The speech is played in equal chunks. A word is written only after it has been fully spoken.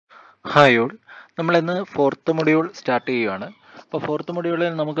Hi all, നമ്മളിന്ന് fourth module start ചെയ്യുകയാണ്. അപ്പോൾ ഫോർത്ത്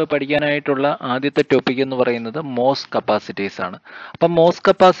മൊഡ്യൂളിൽ നമുക്ക് പഠിക്കാനായിട്ടുള്ള ആദ്യത്തെ ടോപ്പിക് എന്ന് പറയുന്നത് മോസ് കപ്പാസിറ്റീസ് ആണ്. അപ്പം മോസ്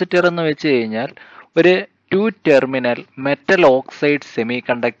കപ്പാസിറ്റർ എന്ന് വെച്ച് കഴിഞ്ഞാൽ ഒരു two terminal metal oxide semi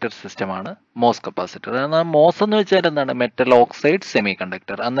conductor സിസ്റ്റമാണ് മോസ് കപ്പാസിറ്റർ. എന്നാൽ മോസ് എന്ന് വെച്ചാൽ എന്താണ്? Metal oxide semi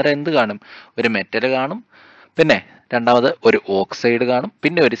conductor. അന്നേരം എന്ത് കാണും? ഒരു മെറ്റൽ കാണും, പിന്നെ രണ്ടാമത് ഒരു ഓക്സൈഡ് കാണും,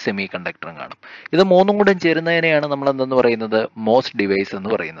 പിന്നെ ഒരു സെമി കണ്ടക്ടറും കാണും. ഇത് മൂന്നും കൂടെ ചേരുന്നതിനെയാണ് നമ്മൾ എന്തെന്ന് പറയുന്നത്? മോസ് ഡിവൈസ് എന്ന്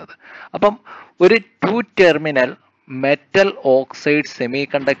പറയുന്നത്. അപ്പം ഒരു two terminal metal oxide semi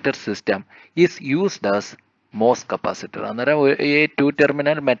conductor system is used as MOS capacitor. അന്നേരം ഈ two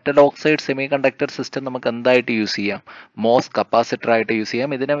terminal metal oxide semi conductor system നമുക്ക് എന്തായിട്ട് യൂസ് ചെയ്യാം? മോസ് കപ്പാസിറ്റർ ആയിട്ട് യൂസ്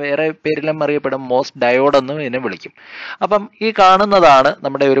ചെയ്യാം. ഇതിനെ വേറെ പേരിലും അറിയപ്പെടും, മോസ് ഡയോഡ് എന്നും ഇതിനെ വിളിക്കും. അപ്പം ഈ കാണുന്നതാണ്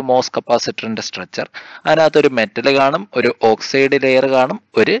നമ്മുടെ ഒരു മോസ് കപ്പാസിറ്ററിന്റെ സ്ട്രക്ചർ. അതിനകത്ത് ഒരു മെറ്റൽ കാണും, ഒരു ഓക്സൈഡ് ലെയർ കാണും,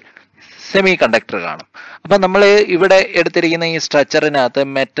 ഒരു സെമി കണ്ടക്ടർ കാണും. അപ്പൊ നമ്മൾ ഇവിടെ എടുത്തിരിക്കുന്ന ഈ സ്ട്രക്ചറിനകത്ത്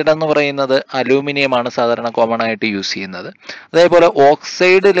മെറ്റൽ എന്ന് പറയുന്നത് അലൂമിനിയം ആണ് സാധാരണ കോമൺ ആയിട്ട് യൂസ് ചെയ്യുന്നത്. അതേപോലെ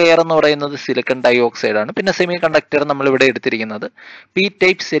ഓക്സൈഡ് ലെയർ എന്ന് പറയുന്നത് സിലിക്കൺ ഡൈ ഓക്സൈഡ് ആണ്. പിന്നെ സെമി കണ്ടക്ടർ നമ്മൾ ഇവിടെ എടുത്തിരിക്കുന്നത് P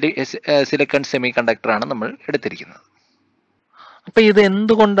type silicon semi conductor ആണ് നമ്മൾ എടുത്തിരിക്കുന്നത്. അപ്പൊ ഇത്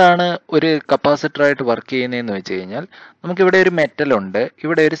എന്തുകൊണ്ടാണ് ഒരു കപ്പാസിറ്റർ ആയിട്ട് വർക്ക് ചെയ്യുന്നതെന്ന് വെച്ച് കഴിഞ്ഞാൽ, നമുക്കിവിടെ ഒരു മെറ്റൽ ഉണ്ട്,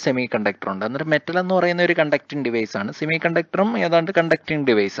 ഇവിടെ ഒരു സെമി കണ്ടക്ടർ ഉണ്ട്. അന്നേരം മെറ്റൽ എന്ന് പറയുന്ന ഒരു കണ്ടക്ടിങ് ഡിവൈസ് ആണ്, സെമി കണ്ടക്ടറും ഏതാണ്ട് കണ്ടക്ടിങ്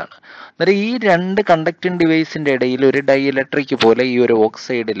ഡിവൈസ് ആണ്. അന്നേരം ഈ രണ്ട് കണ്ടക്ടിങ് ഡിവൈസിന്റെ ഇടയിൽ ഒരു ഡൈ ഇലക്ട്രിക് പോലെ ഈ ഒരു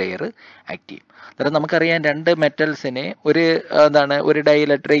ഓക്സൈഡ് ലെയർ ആക്ട് ചെയ്യും. അന്നേരം നമുക്കറിയാം, രണ്ട് മെറ്റൽസിനെ ഒരു ഡൈ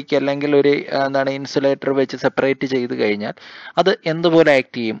ഇലക്ട്രിക് അല്ലെങ്കിൽ ഒരു ഇൻസുലേറ്റർ വെച്ച് സെപ്പറേറ്റ് ചെയ്ത് കഴിഞ്ഞാൽ അത് എന്തുപോലെ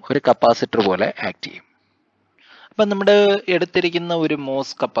ആക്ട് ചെയ്യും? ഒരു കപ്പാസിറ്റർ പോലെ ആക്ട് ചെയ്യും. അപ്പം നമ്മുടെ എടുത്തിരിക്കുന്ന ഒരു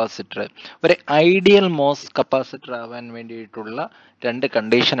മോസ് കപ്പാസിറ്റർ ഒരു ഐഡിയൽ മോസ് കപ്പാസിറ്റർ ആവാൻ വേണ്ടിയിട്ടുള്ള രണ്ട്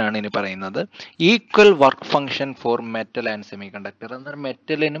കണ്ടീഷനാണ് ഇനി പറയുന്നത്. Equal work function four metal and semi conductor. അന്നേരം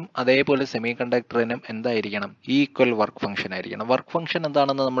മെറ്റലിനും അതേപോലെ സെമി കണ്ടക്ടറിനും എന്തായിരിക്കണം? ഈക്വൽ വർക്ക് ഫംഗ്ഷൻ ആയിരിക്കണം. വർക്ക് ഫംഗ്ഷൻ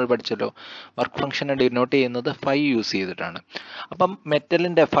എന്താണെന്ന് നമ്മൾ പഠിച്ചല്ലോ. വർക്ക് ഫംഗ്ഷനെ ഡിനോട്ട് ചെയ്യുന്നത് ഫൈ യൂസ് ചെയ്തിട്ടാണ്. അപ്പം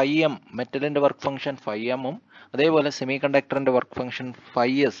മെറ്റലിന്റെ വർക്ക് ഫംഗ്ഷൻ ഫൈ എമ്മും അതേപോലെ സെമി കണ്ടക്ടറിന്റെ വർക്ക് ഫംഗ്ഷൻ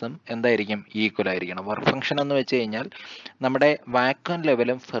ഫൈ എസും എന്തായിരിക്കും? ഈക്വൽ ആയിരിക്കണം. വർക്ക് ഫംഗ്ഷൻ എന്ന് വെച്ച് കഴിഞ്ഞാൽ നമ്മുടെ വാക്വം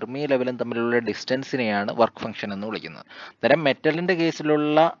ലെവലും ഫെർമി ലെവലും തമ്മിലുള്ള ഡിസ്റ്റൻസിനെയാണ് വർക്ക് ഫംഗ്ഷൻ എന്ന് വിളിക്കുന്നത്. അന്നേരം മെറ്റലിന്റെ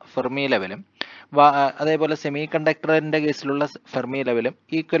കേസിലുള്ള ഫെർമി ലെവലും അതേപോലെ സെമി കണ്ടക്ടറിന്റെ കേസിലുള്ള ഫെർമി ലെവലും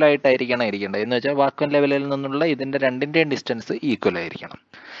ഈക്വൽ ആയിട്ടായിരിക്കണം ഇരിക്കേണ്ടത്. എന്ന് വെച്ചാൽ വാക്വം ലെവലിൽ നിന്നുള്ള ഇതിന്റെ രണ്ടിന്റെയും ഡിസ്റ്റൻസ് ഈക്വൽ ആയിരിക്കണം.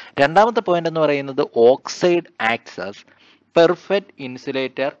 രണ്ടാമത്തെ പോയിന്റ് എന്ന് പറയുന്നത് oxide acts as perfect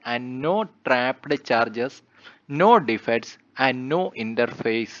insulator and no trapped charges, no defects and no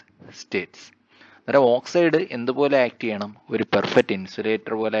interface States. അന്നേരം ഓക്സൈഡ് എന്തുപോലെ ആക്ട് ചെയ്യണം? ഒരു പെർഫെക്റ്റ്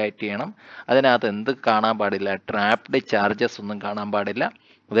ഇൻസുലേറ്റർ പോലെ ആക്ട് ചെയ്യണം. അതിനകത്ത് എന്ത് കാണാൻ പാടില്ല? ട്രാപ്ഡ് ചാർജസ് ഒന്നും കാണാൻ പാടില്ല,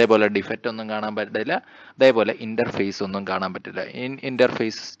 അതേപോലെ ഡിഫക്റ്റ് ഒന്നും കാണാൻ പറ്റില്ല, അതേപോലെ ഇന്റർഫേസ് ഒന്നും കാണാൻ പറ്റില്ല,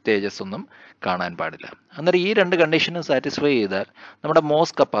 ഇന്റർഫേസ് സ്റ്റേജസ് ഒന്നും കാണാൻ പാടില്ല. അന്നേരം ഈ രണ്ട് കണ്ടീഷനും സാറ്റിസ്ഫൈ ചെയ്താൽ നമ്മുടെ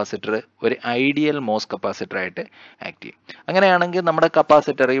മോസ് കപ്പാസിറ്റർ ഒരു ഐഡിയൽ മോസ് കപ്പാസിറ്റർ ആയിട്ട് ആക്ട് ചെയ്യും. അങ്ങനെയാണെങ്കിൽ നമ്മുടെ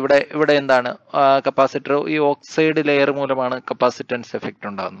കപ്പാസിറ്റർ ഇവിടെ എന്താണ്? കപ്പാസിറ്റർ ഈ ഓക്സൈഡ് ലെയർ മൂലമാണ് കപ്പാസിറ്റൻസ് എഫക്റ്റ്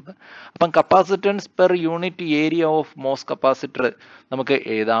ഉണ്ടാകുന്നത്. അപ്പം capacitance per unit area of MOS capacitor നമുക്ക്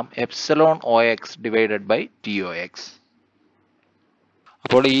എഴുതാം epsilon O X divided by T O X.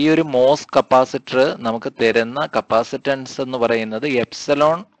 അപ്പോൾ ഈ ഒരു മോസ് കപ്പാസിറ്റർ നമുക്ക് തരുന്ന കപ്പാസിറ്റൻസ് എന്ന് പറയുന്നത്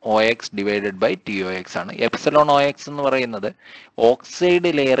epsilon O X divided by T O X ആണ്. എപ്സിലോൺ ഒ എക്സ് എന്ന് പറയുന്നത്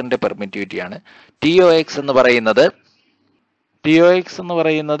ഓക്സൈഡ് ലെയറിന്റെ പെർമിറ്റിവിറ്റി ആണ്. ടി ഒ എക്സ് എന്ന്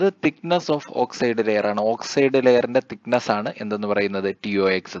പറയുന്നത് തിക്നെസ് ഓഫ് ഓക്സൈഡ് ലെയർ ആണ്. ഓക്സൈഡ് ലെയറിന്റെ തിക്നെസ് ആണ് എന്തെന്ന് പറയുന്നത്? ടി ഒ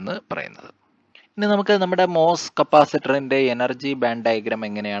എക്സ് എന്ന് പറയുന്നത്. ഇനി നമുക്ക് നമ്മുടെ മോസ് കപ്പാസിറ്ററിന്റെ എനർജി ബാൻഡ് ഡയഗ്രാം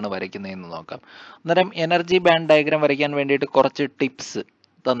എങ്ങനെയാണ് വരയ്ക്കുന്നതെന്ന് നോക്കാം. അന്നേരം എനർജി ബാൻഡ് ഡയഗ്രാം വരയ്ക്കാൻ വേണ്ടിയിട്ട് കുറച്ച് ടിപ്സ്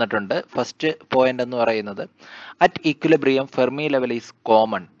തന്നിട്ടുണ്ട്. ഫസ്റ്റ് പോയിന്റ് എന്ന് പറയുന്നത് at equilibrium Fermi level is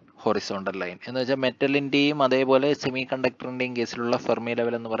common horizontal line. എന്ന് വെച്ചാൽ മെറ്റലിന്റെയും അതേപോലെ സെമി കണ്ടക്ടറിന്റെയും കേസിലുള്ള ഫെർമി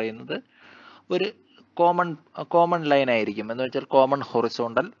ലെവൽ എന്ന് പറയുന്നത് ഒരു കോമൺ ലൈൻ ആയിരിക്കും. എന്ന് വെച്ചാൽ കോമൺ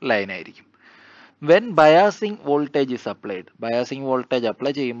ഹൊറിസോണ്ടൽ ലൈൻ ആയിരിക്കും. When biasing voltage is applied, biasing voltage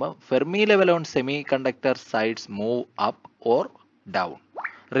apply ചെയ്യുമ്പോൾ Fermi level on semi conductor sides move up or down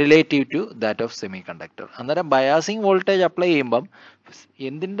relative to that of semi conductor. അന്നേരം biasing voltage apply ചെയ്യുമ്പം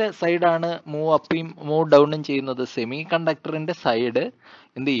എന്തിന്റെ സൈഡാണ് move അപ്പും move ഡൗണും ചെയ്യുന്നത്? Semi കണ്ടക്ടറിന്റെ side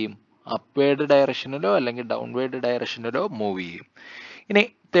എന്ത് ചെയ്യും? Upward ഡയറക്ഷനിലോ അല്ലെങ്കിൽ downward ഡയറക്ഷനിലോ move ചെയ്യും. ഇനി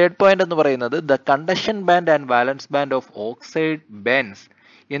തേർഡ് പോയിന്റ് എന്ന് പറയുന്നത് the conduction band and വാലൻസ് band of oxide Benz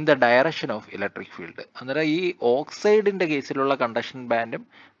in the direction of electric field. അന്നേരം ഈ ഓക്സൈഡിന്റെ കേസിലുള്ള കണ്ടക്ഷൻ ബാൻഡും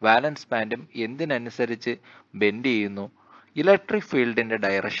വാലൻസ് ബാൻഡും എന്തിനനുസരിച്ച് ബെൻഡ് ചെയ്യുന്നു? ഇലക്ട്രിക് ഫീൽഡിന്റെ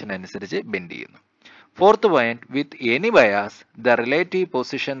ഡയറക്ഷൻ അനുസരിച്ച് ബെൻഡ് ചെയ്യുന്നു. Fourth point, with any bias the relative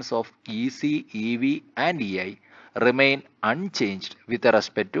positions of E C, E V and E I remain unchanged with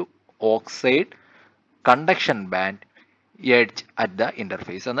respect to oxide conduction band edge at the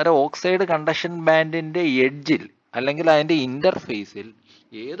interface. അന്നേരം oxide conduction ബാൻഡിന്റെ എഡ്ജിൽ അല്ലെങ്കിൽ അതിന്റെ ഇന്റർഫേസിൽ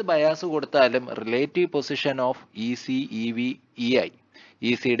ഏത് bias കൊടുത്താലും relative position of E C, E V, E I,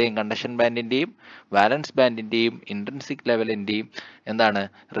 E സിയുടെയും conduction ബാൻഡിന്റെയും വാലൻസ് ബാൻഡിന്റെയും intrinsic ലെവലിന്റെയും എന്താണ്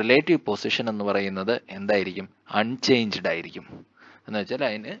relative position എന്ന് പറയുന്നത് എന്തായിരിക്കും? അൺചേഞ്ച്ഡ് ആയിരിക്കും. എന്ന് വെച്ചാൽ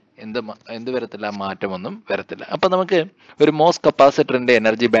അതിന് എന്ത് വരത്തില്ല, മാറ്റമൊന്നും വരത്തില്ല. അപ്പൊ നമുക്ക് ഒരു മോസ് കപ്പാസിറ്ററിന്റെ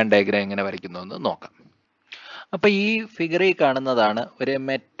എനർജി ബാൻഡ് ഡയഗ്രാം എങ്ങനെ വരയ്ക്കുന്നു എന്ന് നോക്കാം. അപ്പൊ ഈ ഫിഗറിൽ കാണുന്നതാണ് ഒരു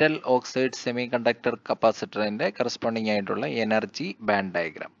മെറ്റൽ ഓക്സൈഡ് സെമി കണ്ടക്ടർ കപ്പാസിറ്ററിന്റെ കറസ്പോണ്ടിങ് ആയിട്ടുള്ള എനർജി ബാൻഡ്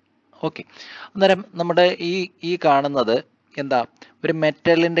ഡയഗ്രാം. ഓക്കെ, അന്നേരം നമ്മുടെ ഈ കാണുന്നത് എന്താ, ഒരു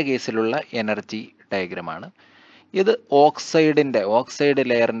മെറ്റലിന്റെ കേസിലുള്ള എനർജി ഡയഗ്രമാണ്. ഇത് ഓക്സൈഡ്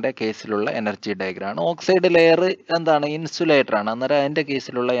ലെയറിന്റെ കേസിലുള്ള എനർജി ഡയഗ്രാമാണ്. ഓക്സൈഡ് ലെയർ എന്താണ്, ഇൻസുലേറ്റർ ആണ്. അന്നേരം അതിന്റെ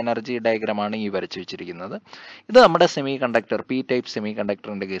കേസിലുള്ള എനർജി ഡയഗ്രമാണ് ഈ വരച്ചു വെച്ചിരിക്കുന്നത്. ഇത് നമ്മുടെ semi conductor, P type semi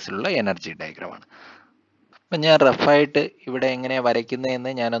കണ്ടക്ടറിന്റെ കേസിലുള്ള energy ഡയഗ്രമാണ്. അപ്പം ഞാൻ റഫായിട്ട് ഇവിടെ എങ്ങനെയാണ്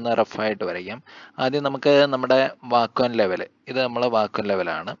വരയ്ക്കുന്നതെന്ന് ഞാനൊന്ന് റഫായിട്ട് വരയ്ക്കാം. ആദ്യം നമുക്ക് നമ്മുടെ വാക്വം ലെവൽ, ഇത് നമ്മൾ വാക്വം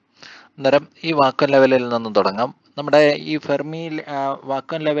ലെവലാണ്. അന്നേരം ഈ വാക്വം ലെവലിൽ നിന്ന് തുടങ്ങാം. നമ്മുടെ ഈ ഫെർമി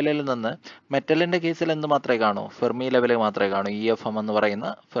വാക്വം ലെവലിൽ നിന്ന് മെറ്റലിന്റെ കേസിൽ എന്ത് മാത്രമേ കാണൂ? ഫെർമി ലെവൽ മാത്രമേ കാണൂ. ഇ എഫ് എം എന്ന് പറയുന്ന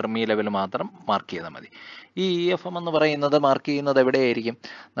ഫെർമി ലെവൽ മാത്രം മാർക്ക് ചെയ്താൽ മതി. ഈ ഇ എഫ് എം എന്ന് പറയുന്നത് മാർക്ക് ചെയ്യുന്നത് എവിടെയായിരിക്കും?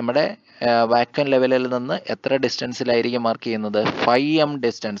 നമ്മുടെ വാക്വം ലെവലിൽ നിന്ന് എത്ര ഡിസ്റ്റൻസിലായിരിക്കും മാർക്ക് ചെയ്യുന്നത്? 5m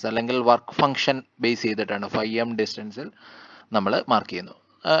ഡിസ്റ്റൻസ്, അല്ലെങ്കിൽ വർക്ക് ഫംഗ്ഷൻ ബേസ് ചെയ്തിട്ടാണ് 5m ഡിസ്റ്റൻസിൽ നമ്മൾ മാർക്ക് ചെയ്യുന്നു.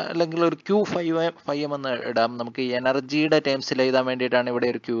 അല്ലെങ്കിൽ ഒരു Q5m എന്ന് ഇടാം. നമുക്ക് എനർജിയുടെ ടേംസിൽ എഴുതാൻ വേണ്ടിയിട്ടാണ് ഇവിടെ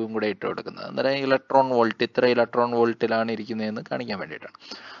ഒരു ക്യൂവും കൂടെ ഇട്ട് കൊടുക്കുന്നത്. അന്നേരം ഇലക്ട്രോൺ വോൾട്ട്, ഇത്ര ഇലക്ട്രോൺ വോൾട്ടിലാണ് ഇരിക്കുന്നതെന്ന് കാണിക്കാൻ വേണ്ടിയിട്ടാണ്.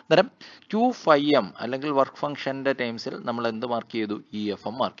 അന്നേരം Q5m അല്ലെങ്കിൽ വർക്ക് ഫംഗ്ഷന്റെ ടേംസിൽ നമ്മൾ എന്ത് മാർക്ക് ചെയ്തു?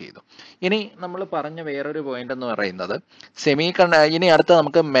 EFM മാർക്ക് ചെയ്തു. ഇനി നമ്മൾ പറഞ്ഞ വേറൊരു പോയിന്റ് എന്ന് പറയുന്നത് ഇനി അടുത്ത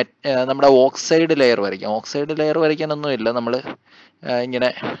നമുക്ക് നമ്മുടെ ഓക്സൈഡ് ലെയർ വരയ്ക്കാം. ഓക്സൈഡ് ലെയർ വരയ്ക്കാനൊന്നുമില്ല, നമ്മൾ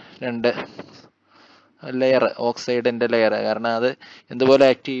ഇങ്ങനെ രണ്ട് ലെയർ, ഓക്സൈഡിന്റെ ലെയർ, കാരണം അത് എന്തുപോലെ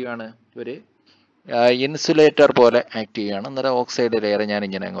ആക്ട് ചെയ്യുകയാണ്? ഒരു ഇൻസുലേറ്റർ പോലെ ആക്ട് ചെയ്യുകയാണ്. അന്നേരം ഓക്സൈഡ് ലെയർ ഞാൻ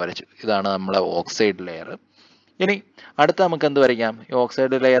ഇങ്ങനെ അങ്ങ് വരച്ചു. ഇതാണ് നമ്മളെ ഓക്സൈഡ് ലെയർ. ഇനി അടുത്ത നമുക്ക് എന്ത് വരയ്ക്കാം? ഈ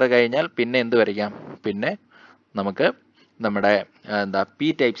ഓക്സൈഡ് ലെയർ കഴിഞ്ഞാൽ പിന്നെ എന്ത് വരയ്ക്കാം? പിന്നെ നമുക്ക് നമ്മുടെ പി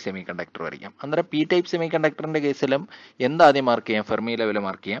ടൈപ്പ് സെമി കണ്ടക്ടർ വരയ്ക്കാം. അന്നേരം പി ടൈപ്പ് സെമി കണ്ടക്ടറിന്റെ കേസിലും എന്താദ്യം മാർക്ക് ചെയ്യാം? ഫെർമി ലെവൽ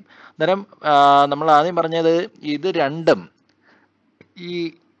മാർക്ക് ചെയ്യാം. അന്നേരം നമ്മൾ ആദ്യം പറഞ്ഞത് ഇത് രണ്ടും, ഈ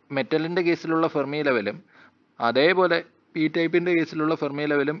മെറ്റലിന്റെ കേസിലുള്ള ഫെർമി ലെവലും അതേപോലെ പി ടൈപ്പിന്റെ കേസിലുള്ള ഫെർമി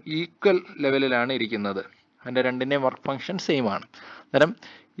ലെവലും ഈക്വൽ ലെവലിലാണ് ഇരിക്കുന്നത്. അതിന്റെ രണ്ടിന്റെയും വർക്ക് ഫംഗ്ഷൻ സെയിം ആണ്. അന്നേരം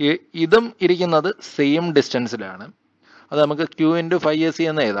ഇതും ഇരിക്കുന്നത് സെയിം ഡിസ്റ്റൻസിലാണ്. അത് നമുക്ക് Q×5SE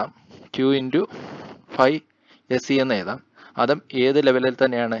എന്ന് എഴുതാം. Q×5SE എന്ന് എഴുതാം. അതും ഏത് ലെവലിൽ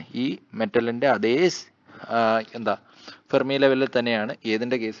തന്നെയാണ്? ഈ മെറ്റലിന്റെ അതേ ഫെർമി ലെവലിൽ തന്നെയാണ്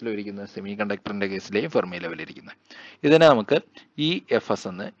ഏതിന്റെ കേസിലും ഇരിക്കുന്നത്? സെമി കണ്ടക്ടറിന്റെ കേസിലെയും ഫെർമി ലെവലിൽ ഇരിക്കുന്നത്. ഇതിനെ നമുക്ക് EFS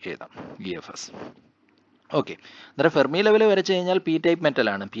എന്ന് എഴുതാം. EFS. ഓക്കെ, അന്നേരം ഫെർമി ലെവൽ വരച്ചു കഴിഞ്ഞാൽ പി ടൈപ്പ്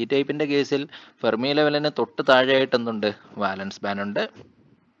മെറ്റലാണ്. പി ടൈപ്പിന്റെ കേസിൽ ഫെർമി ലെവലിന് തൊട്ട് താഴെയായിട്ട് എന്തുണ്ട്? വാലൻസ് ബാൻഡ് ഉണ്ട്,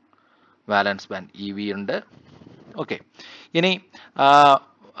 വാലൻസ് ബാൻഡ് EV ഉണ്ട്. ഓക്കെ, ഇനി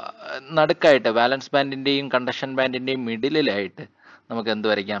നടുക്കായിട്ട് വാലൻസ് ബാൻഡിന്റെയും കണ്ടക്ഷൻ ബാൻഡിന്റെയും മിഡിലായിട്ട് നമുക്ക് എന്ത്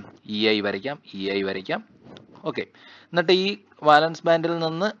വരയ്ക്കാം? EI വരയ്ക്കാം, EI വരയ്ക്കാം. ഓക്കെ, എന്നിട്ട് ഈ വാലൻസ് ബാൻഡിൽ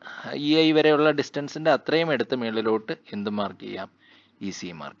നിന്ന് EI വരെയുള്ള ഡിസ്റ്റൻസിന്റെ അത്രയും എടുത്ത് മുകളിലോട്ട് എന്ത് മാർക്ക് ചെയ്യാം? EC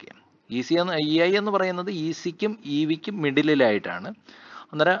മാർക്ക് ചെയ്യാം. EI എന്ന് പറയുന്നത് ECക്കും EVക്കും മിഡിലായിട്ടാണ്.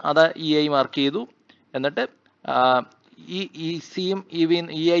 അന്നേരം അത് EI മാർക്ക് ചെയ്തു. എന്നിട്ട് ഈ ECയും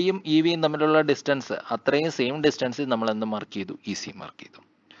EIയും EVയും തമ്മിലുള്ള ഡിസ്റ്റൻസ്, അത്രയും സെയിം ഡിസ്റ്റൻസിൽ നമ്മൾ എന്ത് മാർക്ക് ചെയ്തു? EC മാർക്ക് ചെയ്തു.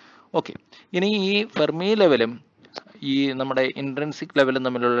 ഓക്കെ, ഇനി ഈ ഫെർമി ലെവലും ഈ നമ്മുടെ ഇൻട്രിൻസിക് ലെവലും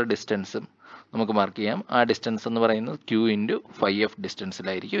തമ്മിലുള്ള ഡിസ്റ്റൻസും നമുക്ക് മാർക്ക് ചെയ്യാം. ആ ഡിസ്റ്റൻസ് എന്ന് പറയുന്നത് Q×5F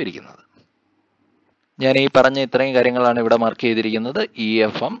ഡിസ്റ്റൻസിലായിരിക്കും ഇരിക്കുന്നത്. ഞാൻ ഈ പറഞ്ഞ ഇത്രയും കാര്യങ്ങളാണ് ഇവിടെ മാർക്ക് ചെയ്തിരിക്കുന്നത്.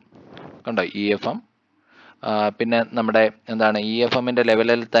 EFM കണ്ടോ? EFM. പിന്നെ നമ്മുടെ EFMന്റെ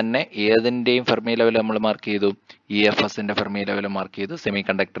ലെവലിൽ തന്നെ ഏതിൻ്റെയും ഫെർമി ലെവൽ നമ്മൾ മാർക്ക് ചെയ്തു? EFSന്റെ ഫെർമി ലെവൽ മാർക്ക് ചെയ്തു. സെമി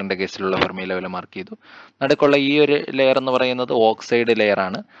കണ്ടക്ടറിന്റെ കേസിലുള്ള ഫെർമി ലെവൽ മാർക്ക് ചെയ്തു. നടുക്കുള്ള ഈ ഒരു ലെയർ എന്ന് പറയുന്നത് ഓക്സൈഡ് ലെയർ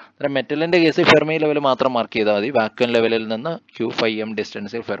ആണ്. അന്നേരം മെറ്റലിന്റെ കേസിൽ ഫെർമി ലെവൽ മാത്രം മാർക്ക് ചെയ്താൽ മതി. വാക്വം ലെവലിൽ നിന്ന് Q5m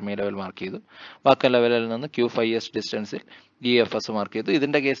ഡിസ്റ്റൻസിൽ ഫെർമി ലെവൽ മാർക്ക് ചെയ്തു. വാക്വം ലെവലിൽ നിന്ന് Q5s ഡിസ്റ്റൻസിൽ EFS മാർക്ക് ചെയ്തു.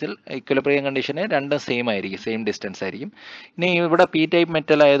 ഇതിന്റെ കേസിൽ ഇക്വിലിബ്രിയം കണ്ടീഷന് രണ്ടും സെയിം ആയിരിക്കും, സെയിം ഡിസ്റ്റൻസ് ആയിരിക്കും. ഇനി ഇവിടെ പി ടൈപ്പ്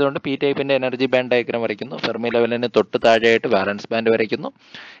മെറ്റൽ ആയതുകൊണ്ട് പി ടൈപ്പിന്റെ എനർജി ബാൻഡ് ഡയഗ്രാം വരയ്ക്കുന്നു. ഫെർമി ലെവലിന് തൊട്ട് താഴെയായിട്ട് വാലൻസ് ബാൻഡ് വരയ്ക്കുന്നു.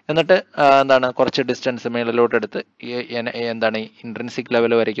 എന്നിട്ട് കുറച്ച് ഡിസ്റ്റൻസ് മേളിലോട്ട് എടുത്ത് ഇൻട്രിൻസിക്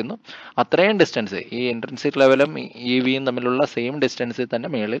ലെവൽ വരയ്ക്കുന്നു. അത്രയും ഡിസ്റ്റൻസ്, ഈ ഇൻട്രിൻസിക് ലെവലും EVയും തമ്മിലുള്ള സെയിം ഡിസ്റ്റൻസിൽ തന്നെ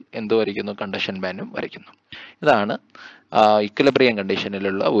മേളിൽ എന്ത് വരയ്ക്കുന്നു? കണ്ടക്ഷൻ ബാൻഡും വരയ്ക്കുന്നു. ഇതാണ് ഇക്വിലിബ്രിയം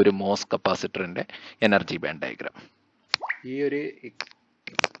കണ്ടീഷനിലുള്ള ഒരു മോസ് കപ്പാസിറ്ററിന്റെ എനർജി ബാൻഡ് ഡയഗ്രാം. ഈ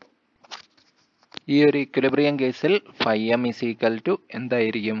ഒരു ഇക്വിലിബ്രിയം കേസിൽ 5m =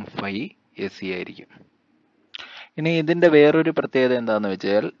 എന്തായിരിക്കും? 5SE ആയിരിക്കും. ഇനി ഇതിന്റെ വേറൊരു പ്രത്യേകത എന്താണെന്ന്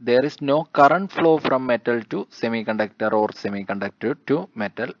വെച്ചാൽ there is no current flow from metal to semiconductor or semiconductor to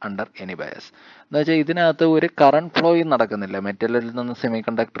metal under any bias. എന്ന് വെച്ചാൽ ഇതിനകത്ത് ഒരു കറണ്ട് ഫ്ലോയും നടക്കുന്നില്ല. മെറ്റലിൽ നിന്ന് സെമി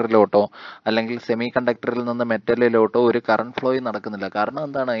കണ്ടക്ടറിലോട്ടോ അല്ലെങ്കിൽ സെമി കണ്ടക്ടറിൽ നിന്ന് മെറ്റലിലോട്ടോ ഒരു കറണ്ട് ഫ്ലോയും നടക്കുന്നില്ല. കാരണം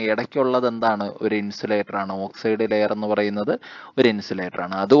എന്താണ്? ഇടയ്ക്കുള്ളത് എന്താണ്? ഒരു ഇൻസുലേറ്റർ ആണ്. ഓക്സൈഡ് ലെയർ എന്ന് പറയുന്നത് ഒരു ഇൻസുലേറ്റർ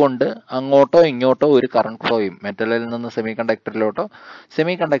ആണ്. അതുകൊണ്ട് അങ്ങോട്ടോ ഇങ്ങോട്ടോ ഒരു കറണ്ട് ഫ്ലോയും മെറ്റലിൽ നിന്ന് സെമി കണ്ടക്ടറിലോട്ടോ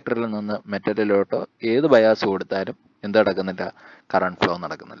സെമി കണ്ടക്ടറിൽ നിന്ന് മെറ്റലിലോട്ടോ ഏത് ബയാസ് കൊടുത്താലും എന്ത് നടക്കുന്നില്ല? കറണ്ട് ഫ്ലോ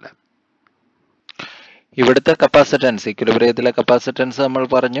നടക്കുന്നില്ല. ഇവിടുത്തെ കപ്പാസിറ്റൻസ്, ഇക്വിലിബ്രിയത്തിലെ കപ്പാസിറ്റൻസ് നമ്മൾ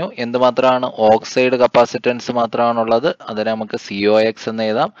പറഞ്ഞു എന്തുമാത്രമാണ്? ഓക്സൈഡ് കപ്പാസിറ്റൻസ് മാത്രമാണുള്ളത്. അതിനെ നമുക്ക് COX എന്ന്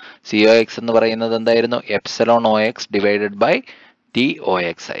എഴുതാം. COX എന്ന് പറയുന്നത് എന്തായിരുന്നു? Epsilon OX divided by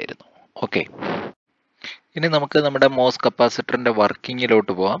TOX ആയിരുന്നു. ഓക്കെ, ഇനി നമുക്ക് നമ്മുടെ മോസ് കപ്പാസിറ്ററിന്റെ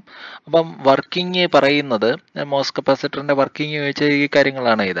വർക്കിങ്ങിലോട്ട് പോവാം. അപ്പം വർക്കിംഗ് പറയുന്നത്, മോസ് കപ്പാസിറ്ററിന്റെ വർക്കിംഗ് ചോദിച്ച ഈ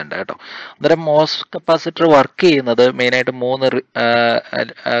കാര്യങ്ങളാണ് എഴുതേണ്ടത് കേട്ടോ. അന്നേരം മോസ് കപ്പാസിറ്റർ വർക്ക് ചെയ്യുന്നത് മെയിനായിട്ട് 3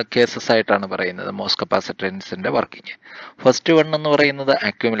 കേസസ് ആയിട്ടാണ് പറയുന്നത് മോസ് കപ്പാസിറ്റൻസിന്റെ വർക്കിംഗ്. ഫസ്റ്റ് വൺ എന്ന് പറയുന്നത്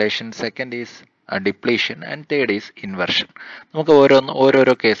accumulation, second is depletion and third is inversion. നമുക്ക്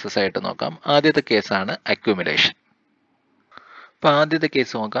ഓരോരോ കേസസ് ആയിട്ട് നോക്കാം. ആദ്യത്തെ കേസാണ് അക്യുമുലേഷൻ. അപ്പൊ ആദ്യത്തെ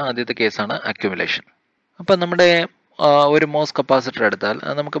കേസ് നോക്കാം. ആദ്യത്തെ കേസാണ് അക്യുമുലേഷൻ. അപ്പം നമ്മുടെ ഒരു മോസ് കപ്പാസിറ്റർ എടുത്താൽ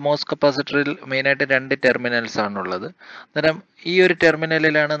നമുക്ക് മോസ് കപ്പാസിറ്ററിൽ മെയിനായിട്ട് 2 ടെർമിനൽസ് ആണുള്ളത്. അന്നേരം ഈ ഒരു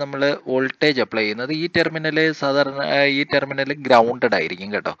ടെർമിനലിലാണ് നമ്മൾ വോൾട്ടേജ് അപ്ലൈ ചെയ്യുന്നത്. ഈ ടെർമിനൽ ഗ്രൗണ്ടഡ് ആയിരിക്കും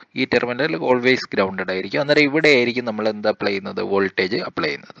കേട്ടോ. ഈ ടെർമിനൽ ഓൾവേസ് ഗ്രൗണ്ടഡ് ആയിരിക്കും. അന്നേരം ഇവിടെ ആയിരിക്കും നമ്മൾ എന്ത് അപ്ലൈ ചെയ്യുന്നത്? വോൾട്ടേജ്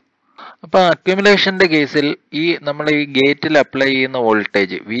അപ്ലൈ ചെയ്യുന്നത്. അപ്പൊ അക്യുമുലേഷന്റെ കേസിൽ നമ്മൾ ഈ ഗേറ്റിൽ അപ്ലൈ ചെയ്യുന്ന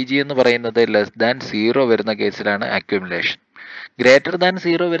വോൾട്ടേജ് VG എന്ന് പറയുന്നത് ലെസ് ദാൻ 0 വരുന്ന കേസിലാണ് അക്യുമുലേഷൻ. ഗ്രേറ്റർ ദാൻ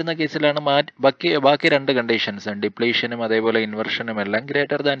 0 വരുന്ന കേസിലാണ് ബാക്കി 2 കണ്ടീഷൻസ്, ഡിപ്ലീഷനും അതേപോലെ ഇൻവെർഷനും എല്ലാം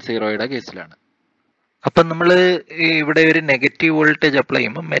ഗ്രേറ്റർ ദാൻ 0യുടെ കേസിലാണ്. അപ്പം നമ്മൾ ഇവിടെ ഒരു നെഗറ്റീവ് വോൾട്ടേജ് അപ്ലൈ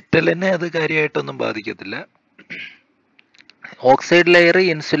ചെയ്യുമ്പോൾ മെറ്റലിനെ അത് കാര്യമായിട്ടൊന്നും ബാധിക്കത്തില്ല. ഓക്സൈഡ് ലെയർ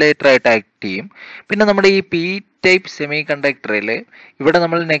ഇൻസുലേറ്റർ ആയിട്ട് ആക്ട് ചെയ്യും. പിന്നെ നമ്മുടെ ഈ P ടൈപ്പ് സെമി കണ്ടക്ടറിൽ ഇവിടെ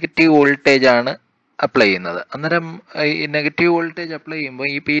നമ്മൾ നെഗറ്റീവ് വോൾട്ടേജ് ആണ് അപ്ലൈ ചെയ്യുന്നത്. അന്നേരം ഈ നെഗറ്റീവ് വോൾട്ടേജ് അപ്ലൈ ചെയ്യുമ്പോൾ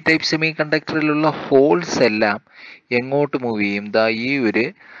ഈ P ടൈപ്പ് സെമി കണ്ടക്ടറിലുള്ള ഹോൾസ് എല്ലാം എങ്ങോട്ട് മൂവ് ചെയ്യും? ഈ ഒരു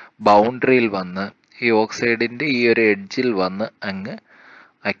ബൗണ്ടറിയിൽ വന്ന് ഈ ഓക്സൈഡിന്റെ ഈ ഒരു എഡ്ജിൽ വന്ന് അങ്ങ്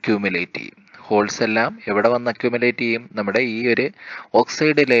അക്യൂമുലേറ്റ് ചെയ്യും. ഹോൾസ് എല്ലാം എവിടെ വന്ന് അക്യൂമുലേറ്റ് ചെയ്യും? നമ്മുടെ ഈ ഒരു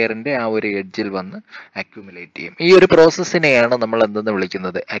ഓക്സൈഡ് ലെയറിന്റെ ആ ഒരു എഡ്ജിൽ വന്ന് അക്യൂമുലേറ്റ് ചെയ്യും. ഈ ഒരു പ്രോസസ്സിനെയാണ് നമ്മൾ എന്തെന്ന്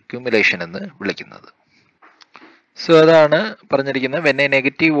വിളിക്കുന്നത്? അക്യൂമുലേഷൻ എന്ന് വിളിക്കുന്നത്. സോ അതാണ് പറഞ്ഞിരിക്കുന്നത്. When A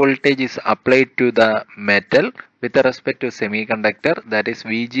negative voltage is applied to the metal with respect to semi conductor that is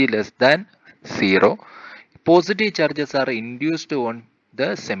VG less than 0, positive charges are induced on the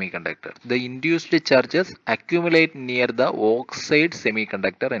semiconductor. The induced charges accumulate near the oxide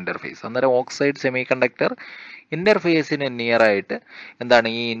semiconductor interface. അന്നേരം oxide semiconductor ഇന്റർഫേസിന് near ആയിട്ട് എന്താണ്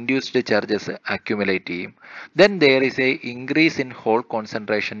ഈ induced charges accumulate ചെയ്യും. Then there is A increase in whole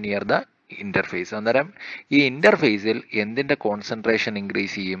concentration near the interface. അന്നേരം ഈ ഇന്റർഫേസിൽ എന്തിന്റെ concentration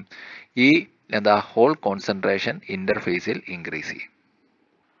increase ചെയ്യും? ഈ ഹോൾ കോൺസെൻട്രേഷൻ ഇന്റർഫേസിൽ ഇൻക്രീസ് ചെയ്യും.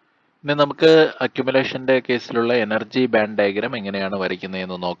 ഇനി നമുക്ക് അക്യുമുലേഷന്റെ കേസിലുള്ള എനർജി ബാൻഡ് ഡയഗ്രാം എങ്ങനെയാണ്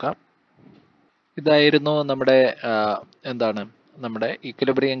വരയ്ക്കുന്നതെന്ന് നോക്കാം. ഇതായിരുന്നു നമ്മുടെ നമ്മുടെ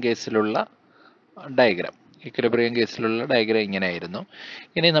ഇക്വിലിബ്രിയം കേസിലുള്ള ഡയഗ്രാം. ഇങ്ങനെയായിരുന്നു.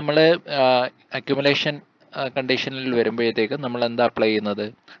 ഇനി നമ്മൾ അക്യുമുലേഷൻ കണ്ടീഷനിൽ വരുമ്പോഴത്തേക്ക് നമ്മൾ എന്താ അപ്ലൈ ചെയ്യുന്നത്?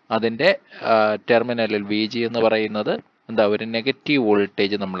 അതിന്റെ ടെർമിനലിൽ VG എന്ന് പറയുന്നത് ഒരു നെഗറ്റീവ്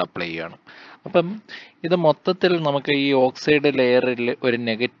വോൾട്ടേജ് നമ്മൾ അപ്ലൈ ചെയ്യണം. അപ്പം ഇത് മൊത്തത്തിൽ നമുക്ക് ഈ ഓക്സൈഡ് ലെയറിൽ ഒരു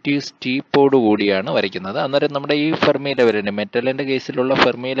നെഗറ്റീവ് സ്റ്റീപ്പോട് കൂടിയാണ് വരയ്ക്കുന്നത്. അന്നേരം നമ്മുടെ ഈ ഫെർമി ലെവലിന്, മെറ്റലിന്റെ കേസിലുള്ള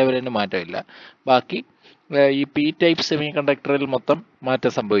ഫെർമി ലെവലിന് മാറ്റമില്ല. ബാക്കി ഈ P ടൈപ്പ് സെമി കണ്ടക്ടറിൽ മൊത്തം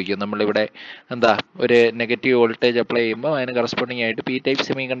മാറ്റം സംഭവിക്കും. നമ്മളിവിടെ ഒരു നെഗറ്റീവ് വോൾട്ടേജ് അപ്ലൈ ചെയ്യുമ്പോൾ അതിന് കറസ്പോണ്ടിങ് ആയിട്ട് P ടൈപ്പ്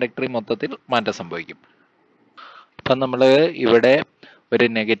സെമി കണ്ടക്ടറിൽ മൊത്തത്തിൽ മാറ്റം സംഭവിക്കും. അപ്പം നമ്മൾ ഇവിടെ ഒരു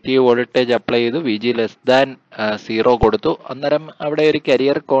നെഗറ്റീവ് വോൾട്ടേജ് അപ്ലൈ ചെയ്തു, VG ലെസ് ദാൻ 0 കൊടുത്തു. അന്നേരം അവിടെ ഒരു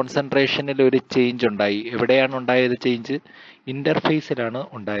കരിയർ കോൺസെൻട്രേഷനിൽ ഒരു ചേഞ്ച് ഉണ്ടായി. എവിടെയാണ് ഉണ്ടായത് ചേഞ്ച്? ഇന്റർഫേസിലാണ്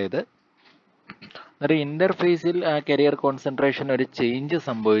ഉണ്ടായത്. അന്നേരം ഇന്റർഫേസിൽ ആ കരിയർ കോൺസെൻട്രേഷൻ ഒരു ചേഞ്ച്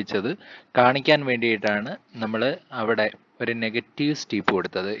സംഭവിച്ചത് കാണിക്കാൻ വേണ്ടിയിട്ടാണ് നമ്മൾ അവിടെ ഒരു നെഗറ്റീവ് സ്റ്റീപ്പ്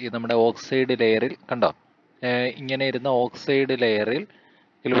കൊടുത്തത്. ഇത് നമ്മുടെ ഓക്സൈഡ് ലെയറിൽ കണ്ടോ, ഇങ്ങനെ ഇരുന്ന ഓക്സൈഡ്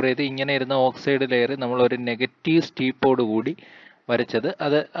ലെയറിൽ നമ്മൾ ഒരു നെഗറ്റീവ് സ്റ്റീപ്പോട് കൂടി വരച്ചത്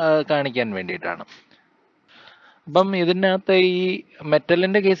അത് കാണിക്കാൻ വേണ്ടിയിട്ടാണ്. അപ്പം ഇതിനകത്ത് ഈ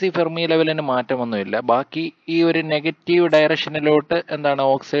മെറ്റലിന്റെ കേസ് ഈ ഫെർമി ലെവലിന് മാറ്റമൊന്നുമില്ല. ബാക്കി ഈ ഒരു നെഗറ്റീവ് ഡയറക്ഷനിലോട്ട്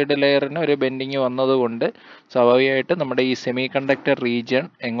ഓക്സൈഡ് ലെയറിന് ഒരു ബെൻഡിങ് വന്നതുകൊണ്ട് സ്വാഭാവികമായിട്ട് നമ്മുടെ ഈ സെമി കണ്ടക്ടർ റീജിയൺ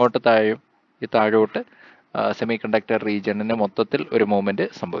എങ്ങോട്ട് താഴും? ഈ താഴോട്ട് സെമി കണ്ടക്ടർ റീജിയണിന് മൊത്തത്തിൽ ഒരു മൂവ്മെന്റ്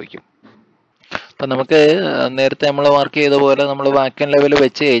സംഭവിക്കും. അപ്പം നമുക്ക് നേരത്തെ നമ്മൾ മാർക്ക് ചെയ്ത പോലെ നമ്മൾ വാക്യൂം ലെവൽ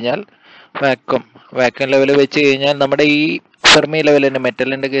വെച്ച് കഴിഞ്ഞാൽ വാക്വം വാക്വം ലെവൽ വെച്ച് കഴിഞ്ഞാൽ നമ്മുടെ ഈ ഫെർമി ലെവലിന്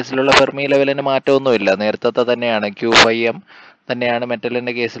മെറ്റലിന്റെ കേസിലുള്ള ഫെർമി ലെവലിന് മാറ്റമൊന്നുമില്ല, നേരത്തെ തന്നെയാണ്. Q5M തന്നെയാണ്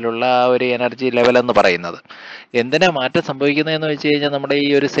മെറ്റലിന്റെ കേസിലുള്ള ആ ഒരു എനർജി ലെവൽ എന്ന് പറയുന്നത്. എന്തിനാ മാറ്റം സംഭവിക്കുന്നതെന്ന് വെച്ച് കഴിഞ്ഞാൽ നമ്മുടെ ഈ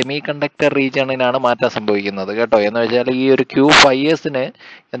ഒരു സെമി കണ്ടക്ടർ റീജിയണിനാണ് മാറ്റം സംഭവിക്കുന്നത് കേട്ടോ. എന്ന് വെച്ചാൽ ഈ ഒരു Q5Sന്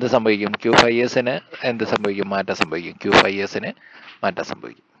എന്ത് സംഭവിക്കും? Q5Sന് എന്ത് സംഭവിക്കും? മാറ്റം സംഭവിക്കും. Q5Sന് മാറ്റം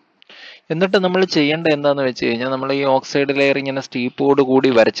സംഭവിക്കും. എന്നിട്ട് നമ്മൾ ചെയ്യേണ്ട എന്താണെന്ന് വെച്ച് കഴിഞ്ഞാൽ, നമ്മൾ ഈ ഓക്സൈഡ് ലെയർ ഇങ്ങനെ സ്റ്റീപ്പോട് കൂടി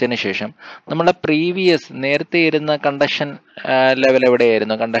വരച്ചതിന് ശേഷം നമ്മുടെ നേരത്തെ ഇരുന്ന കണ്ടക്ഷൻ ലെവൽ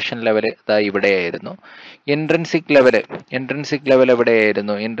എവിടെയായിരുന്നു? കണ്ടക്ഷൻ ലെവൽ ഇതാ ഇവിടെയായിരുന്നു. ഇൻട്രിൻസിക് ലെവൽ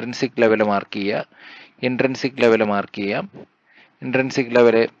എവിടെയായിരുന്നു? ഇൻട്രിൻസിക് ലെവൽ മാർക്ക് ചെയ്യുക. ഇൻട്രിൻസിക്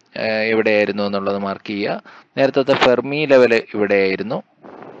ലെവൽ എവിടെയായിരുന്നു എന്നുള്ളത് മാർക്ക് ചെയ്യുക. നേരത്തെ ഫെർമി ലെവൽ ഇവിടെയായിരുന്നു.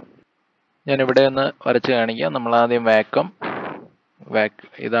 ഞാൻ ഇവിടെ ഒന്ന് വരച്ച് കാണിക്കാം. നമ്മൾ ആദ്യം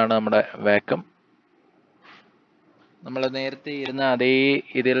ഇതാണ് നമ്മുടെ വാക്വം. നമ്മൾ നേരത്തെ ഇരുന്ന അതേ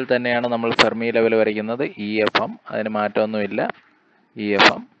ഇതിൽ തന്നെയാണ് നമ്മൾ ഫെർമി ലെവൽ വരയ്ക്കുന്നത്. EFM, അതിന് മാറ്റമൊന്നുമില്ല.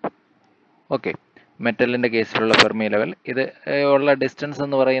 EFM. ഓക്കെ. മെറ്റലിന്റെ കേസിലുള്ള Fermi level. ഇത് ഉള്ള ഡിസ്റ്റൻസ്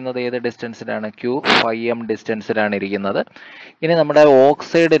എന്ന് പറയുന്നത് ഏത് ഡിസ്റ്റൻസിലാണ്? Q5M ഡിസ്റ്റൻസിലാണ് ഇരിക്കുന്നത്. ഇനി നമ്മുടെ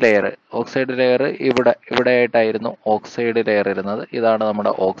ഓക്സൈഡ് ലെയർ ഇവിടെ ആയിട്ടായിരുന്നു ഓക്സൈഡ് ലെയർ ഇരുന്നത്. ഇതാണ്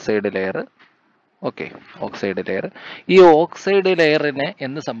നമ്മുടെ oxide layer. Okay, oxide layer. ഈ ഓക്സൈഡ് ലെയറിന്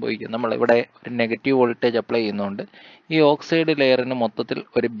എന്ത് സംഭവിക്കും? നമ്മൾ ഇവിടെ ഒരു നെഗറ്റീവ് വോൾട്ടേജ് അപ്ലൈ ചെയ്യുന്നതുകൊണ്ട് ഈ ഓക്സൈഡ് ലെയറിന് മൊത്തത്തിൽ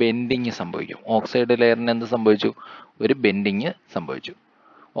ഒരു ബെൻഡിങ് സംഭവിക്കും. ഓക്സൈഡ് ലെയറിന് എന്ത് സംഭവിച്ചു? ഒരു ബെൻഡിങ് സംഭവിച്ചു.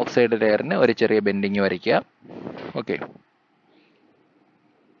 ഓക്സൈഡ് ലെയറിന് ഒരു ചെറിയ ബെൻഡിങ് വരയ്ക്കുക. ഓക്കെ,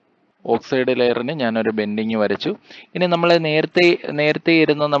 ഓക്സൈഡ് ലെയറിന് ഞാനൊരു ബെൻഡിങ് വരച്ചു. ഇനി നമ്മൾ നേരത്തെ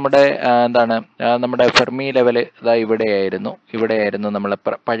ഇരുന്ന നമ്മുടെ ഫെർമി ലെവൽ ഇതാ ഇവിടെയായിരുന്നു നമ്മൾ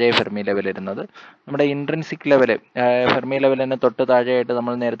പഴയ ഫെർമി ലെവൽ ഇരുന്നത്. നമ്മുടെ ഇൻട്രിൻസിക് ലെവൽ ഫെർമി ലെവലിന് തൊട്ട് താഴെയായിട്ട്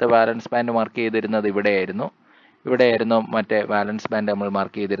നമ്മൾ നേരത്തെ വാലൻസ് ബാൻഡ് മാർക്ക് ചെയ്തിരുന്നത് ഇവിടെയായിരുന്നു മറ്റേ വാലൻസ് ബാൻഡ് നമ്മൾ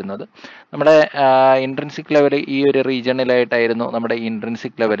മാർക്ക് ചെയ്തിരുന്നത്. നമ്മുടെ ഇൻട്രിൻസിക് ലെവൽ ഈ ഒരു റീജിയണിലായിട്ടായിരുന്നു നമ്മുടെ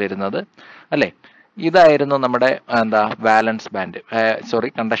ഇൻട്രിൻസിക് ലെവൽ ഇരുന്നത് അല്ലേ. ഇതായിരുന്നു നമ്മുടെ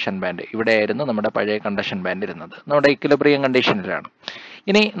കണ്ടക്ഷൻ ബാൻഡ്. ഇവിടെയായിരുന്നു നമ്മുടെ പഴയ കണ്ടക്ഷൻ ബാൻഡ് ഇരുന്നത്. നമ്മുടെ ഇക്വിലിബ്രിയം കണ്ടീഷനിലാണ്.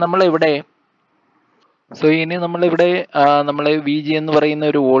 ഇനി നമ്മളിവിടെ നമ്മൾ VG എന്ന് പറയുന്ന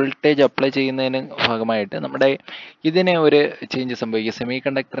ഒരു വോൾട്ടേജ് അപ്ലൈ ചെയ്യുന്നതിന് ഭാഗമായിട്ട് നമ്മുടെ ഇതിനെ ഒരു ചേഞ്ച് സംഭവിക്കും. സെമി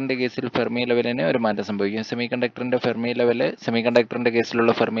കണ്ടക്ടറിന്റെ കേസിൽ ഫെർമി ലെവലിന് ഒരു മാറ്റം സംഭവിക്കും. സെമി കണ്ടക്ടറിന്റെ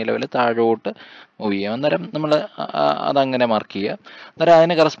കേസിലുള്ള ഫെർമി ലെവൽ താഴോട്ട് മൂവ് ചെയ്യും. അന്നേരം നമ്മൾ അതങ്ങനെ മാർക്ക് ചെയ്യുക. അന്നേരം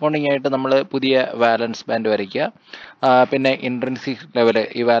അതിന് കറസ്പോണ്ടിങ് ആയിട്ട് നമ്മൾ പുതിയ വാലൻസ് ബാൻഡ് വരയ്ക്കുക. പിന്നെ ഇൻട്രിൻസിക് ലെവൽ,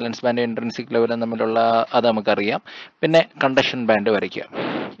 ഈ വാലൻസ് ബാൻഡ് ഇൻട്രിൻസിക് ലെവൽ തമ്മിലുള്ള അത് നമുക്കറിയാം. പിന്നെ കണ്ടക്ഷൻ ബാൻഡ് വരയ്ക്കുക.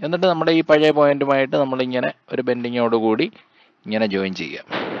 എന്നിട്ട് നമ്മുടെ ഈ പഴയ പോയിന്റുമായിട്ട് നമ്മളിങ്ങനെ ഒരു ബെൻഡിങ്ങോടുകൂടി ഇങ്ങനെ ജോയിൻ ചെയ്യുക.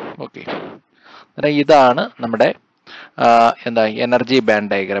 ഓക്കെ, അന്നേരം ഇതാണ് നമ്മുടെ എനർജി ബാൻഡ്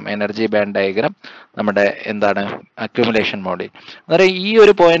ഡയഗ്രാം നമ്മുടെ അക്യുമുലേഷൻ മോഡിൽ. അന്നേരം ഈ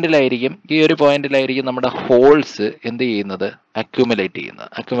ഒരു പോയിന്റിലായിരിക്കും നമ്മുടെ ഹോൾസ് എന്ത് ചെയ്യുന്നത്? അക്യുമുലേറ്റ്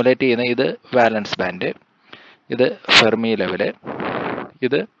ചെയ്യുന്നത്. ഇത് വാലൻസ് ബാൻഡ്, ഇത് ഫെർമി ലെവല്,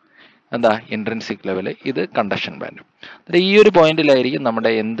 ഇത് ഇൻട്രിൻസിക് ലെവൽ, ഇത് കണ്ടക്ഷൻ ബാൻഡ്. ഈ ഒരു പോയിന്റിലായിരിക്കും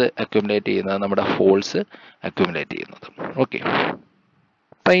നമ്മുടെ അക്യുമുലേറ്റ് ചെയ്യുന്നത്? നമ്മുടെ ഹോൾസ് അക്യുമുലേറ്റ് ചെയ്യുന്നത്. ഓക്കെ,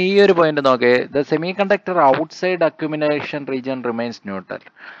 അപ്പൊ ഈ ഒരു പോയിന്റ് നോക്കേ. The semi conductor outside accumulation region remains neutral.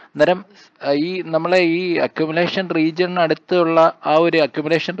 അന്നേരം നമ്മളെ ഈ അക്യുമുലേഷൻ റീജിയണിന് അടുത്തുള്ള ആ ഒരു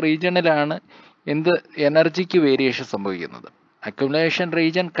അക്യുമുലേഷൻ റീജിയണിലാണ് എനർജിക്ക് വേരിയേഷൻ സംഭവിക്കുന്നത്. അക്യുമുലേഷൻ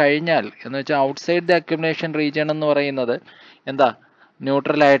റീജിയൻ കഴിഞ്ഞാൽ എന്ന് വെച്ചാൽ ഔട്ട്സൈഡ് ദ അക്യുമുലേഷൻ റീജിയൺ എന്ന് പറയുന്നത്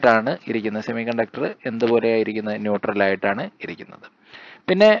ന്യൂട്രൽ ആയിട്ടാണ് ഇരിക്കുന്നത്. Semi conductor എന്തുപോലെയായിരിക്കുന്നത്? ന്യൂട്രൽ ആയിട്ടാണ് ഇരിക്കുന്നത്.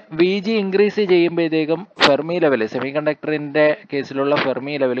 പിന്നെ VG ഇൻക്രീസ് ചെയ്യുമ്പോഴത്തേക്കും Fermi level, semi കണ്ടക്ടറിന്റെ കേസിലുള്ള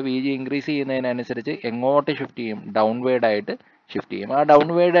Fermi level VG increase ചെയ്യുന്നതിനനുസരിച്ച് എങ്ങോട്ട് ഷിഫ്റ്റ് ചെയ്യും? ഡൗൺവേർഡ് ആയിട്ട് ഷിഫ്റ്റ് ചെയ്യും. ആ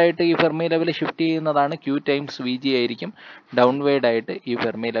ഡൗൺവേർഡ് ആയിട്ട് ഈ ഫെർമി ലെവൽ ഷിഫ്റ്റ് ചെയ്യുന്നതാണ് Q ടൈംസ് VG ആയിരിക്കും ഡൗൺവേർഡ് ആയിട്ട് ഈ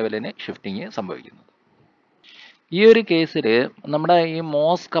ഫെർമി ലെവലിന് ഷിഫ്റ്റിങ് സംഭവിക്കുന്നത്. ഈ ഒരു കേസിൽ നമ്മുടെ ഈ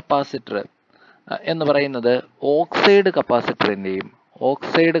മോസ് കപ്പാസിറ്റർ എന്ന് പറയുന്നത് ഓക്സൈഡ്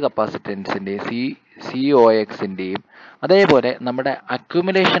കപ്പാസിറ്റൻസിന്റെയും COXന്റെയും അതേപോലെ നമ്മുടെ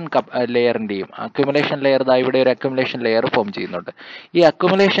അക്യുമുലേഷൻ ലെയർ ഇവിടെ ഒരു അക്യുമുലേഷൻ ലെയർ ഫോം ചെയ്യുന്നുണ്ട്. ഈ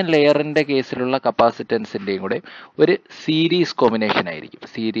അക്യുമുലേഷൻ ലെയറിന്റെ കേസിലുള്ള കപ്പാസിറ്റൻസിന്റെയും കൂടെ ഒരു സീരീസ് കോമ്പിനേഷൻ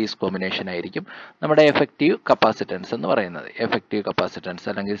ആയിരിക്കും നമ്മുടെ എഫക്റ്റീവ് കപ്പാസിറ്റൻസ് എന്ന് പറയുന്നത്. എഫക്റ്റീവ് കപ്പാസിറ്റൻസ്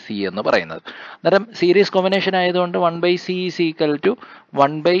അല്ലെങ്കിൽ C എന്ന് പറയുന്നത്. അന്നേരം സീരീസ് കോമ്പിനേഷൻ ആയതുകൊണ്ട് 1/C is equal to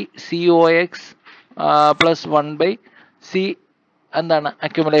 1/COX plus 1/C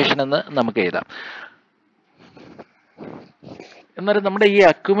accumulation എന്ന് നമുക്ക് എഴുതാം. എന്നാലും നമ്മുടെ ഈ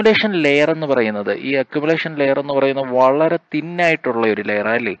അക്യുമുലേഷൻ ലെയർ എന്ന് പറയുന്നത് വളരെ തിന്നായിട്ടുള്ള ഒരു ലെയർ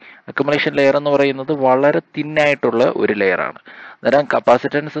അല്ലേ. അക്യുമുലേഷൻ ലെയർ എന്ന് പറയുന്നത് വളരെ തിന്നായിട്ടുള്ള ഒരു ലെയറാണ്. അന്നേരം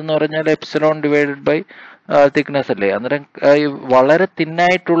കപ്പാസിറ്റൻസ് എന്ന് പറഞ്ഞാൽ എപ്സിലോൺ ഡിവൈഡഡ് ബൈ തിക്നെസ് അല്ലേ. അന്നേരം ഈ വളരെ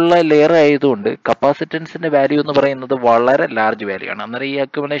തിന്നായിട്ടുള്ള ലെയർ ആയതുകൊണ്ട് കപ്പാസിറ്റൻസിന്റെ വാല്യൂ എന്ന് പറയുന്നത് വളരെ ലാർജ് വാല്യൂ ആണ്. അന്നേരം ഈ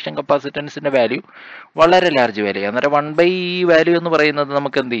അക്യുമുലേഷൻ കപ്പാസിറ്റൻസിന്റെ വാല്യൂ വളരെ ലാർജ് വാല്യൂ. അന്നേരം 1/e വാല്യൂ എന്ന് പറയുന്നത്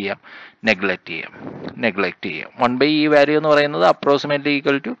നമുക്ക് എന്ത് ചെയ്യാം, നെഗ്ലക്ട് ചെയ്യാം. 1/e വാല്യൂ എന്ന് പറയുന്നത് അപ്രോക്സിമേറ്റ്ലി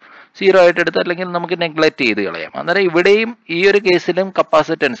ഈക്വൽ ടു 0 ആയിട്ട് എടുത്ത് അല്ലെങ്കിൽ നമുക്ക് നെഗ്ലക്ട് ചെയ്ത് കളയാം. അന്നേരം ഇവിടെയും ഈ ഒരു കേസിലും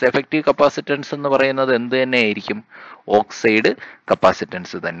കപ്പാസിറ്റൻസ്, എഫക്റ്റീവ് കപ്പാസിറ്റൻസ് എന്ന് പറയുന്നത് എന്ത് തന്നെ ആയിരിക്കും, ഓക്സൈഡ്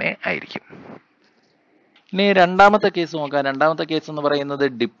കപ്പാസിറ്റൻസ് തന്നെ ആയിരിക്കും. ഇനി രണ്ടാമത്തെ കേസ് നോക്കാം. രണ്ടാമത്തെ കേസ് എന്ന് പറയുന്നത്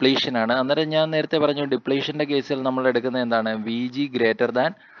ഡിപ്ലീഷൻ ആണ്. അന്നേരം ഞാൻ നേരത്തെ പറഞ്ഞു ഡിപ്ലീഷന്റെ കേസിൽ നമ്മൾ എടുക്കുന്നത് എന്താണ്, VG greater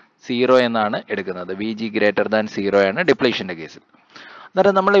than 0 എന്നാണ് എടുക്കുന്നത്. VG greater than 0 ആണ് ഡിപ്ലീഷന്റെ കേസിൽ.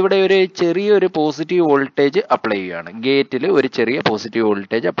 അന്നേരം നമ്മൾ ഇവിടെ ഒരു ചെറിയൊരു പോസിറ്റീവ് വോൾട്ടേജ് അപ്ലൈ ചെയ്യുകയാണ്, ഗേറ്റിൽ ഒരു ചെറിയ പോസിറ്റീവ്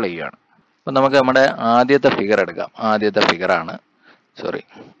വോൾട്ടേജ് അപ്ലൈ ചെയ്യുകയാണ്. അപ്പം നമുക്ക് നമ്മുടെ ആദ്യത്തെ ഫിഗർ എടുക്കാം. ആദ്യത്തെ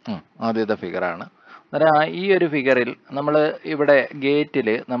ഫിഗറാണ്. അന്നേരം ഈ ഒരു ഫിഗറിൽ നമ്മൾ ഇവിടെ ഗേറ്റിൽ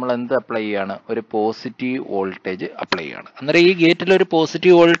നമ്മൾ എന്ത് അപ്ലൈ ചെയ്യാണ്, ഒരു പോസിറ്റീവ് വോൾട്ടേജ് അപ്ലൈ ചെയ്യാണ്. അന്നേരം ഈ ഗേറ്റിൽ ഒരു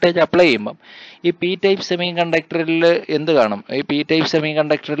പോസിറ്റീവ് വോൾട്ടേജ് അപ്ലൈ ചെയ്യുമ്പം ഈ പി ടൈപ്പ് സെമി കണ്ടക്ടറിൽ എന്ത് കാണും, ഈ P type semi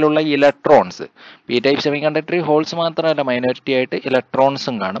കണ്ടക്ടറിലുള്ള electrons, P type semi കണ്ടക്ടറിൽ holes മാത്രമല്ല മൈനോറിറ്റി ആയിട്ട്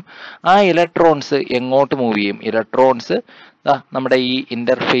ഇലക്ട്രോൺസും കാണും. ആ ഇലക്ട്രോൺസ് എങ്ങോട്ട് മൂവ് ചെയ്യും, ഇലക്ട്രോൺസ് നമ്മുടെ ഈ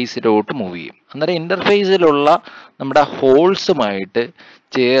ഇന്റർഫേസിലോട്ട് മൂവ് ചെയ്യും. അന്നേരം ഇന്റർഫേസിലുള്ള നമ്മുടെ ഹോൾസുമായിട്ട്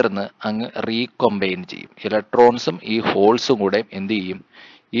ചേർന്ന് അങ്ങ് റീകമ്പൈൻ ചെയ്യും. ഇലക്ട്രോൺസും ഈ ഹോൾസും കൂടെ എന്ത് ചെയ്യും,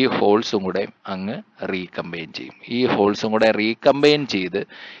 ഈ ഹോൾസും കൂടെ അങ്ങ് റീകമ്പൈൻ ചെയ്യും. ഈ ഹോൾസും കൂടെ റീകമ്പൈൻ ചെയ്ത്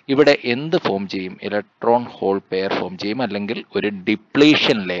ഇവിടെ എന്ത് ഫോം ചെയ്യും, ഇലക്ട്രോൺ ഹോൾ പെയർ ഫോം ചെയ്യും, അല്ലെങ്കിൽ ഒരു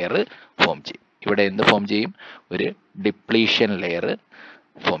ഡിപ്ലീഷൻ ലെയർ ഫോം ചെയ്യും. ഇവിടെ എന്ത് ഫോം ചെയ്യും, ഒരു ഡിപ്ലീഷൻ ലെയർ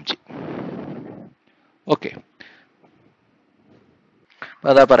ഫോം ചെയ്യും. ഓക്കെ,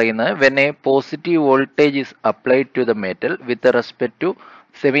 അതാ പറയുന്നത്, when A positive voltage is applied to the metal with respect to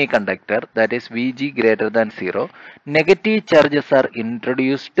semiconductor, that is Vg greater than 0, negative charges are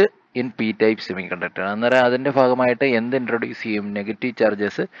introduced in p-type semiconductor. അന്നേരം അതിന്റെ ഭാഗമായിട്ട് എന്ത് ഇൻട്രൊഡ്യൂസ് ചെയ്യും, നെഗറ്റീവ്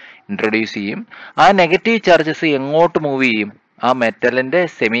ചാർജസ് ഇൻട്രൊഡ്യൂസ് ചെയ്യും. ആ നെഗറ്റീവ് ചാർജസ് എങ്ങോട്ട് move ചെയ്യും, ആ മെറ്റലിന്റെ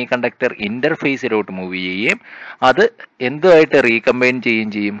സെമി കണ്ടക്ടർ ഇന്റർഫേസിലോട്ട് മൂവ് ചെയ്യുകയും അത് എന്തുമായിട്ട് റീകമ്പൈൻ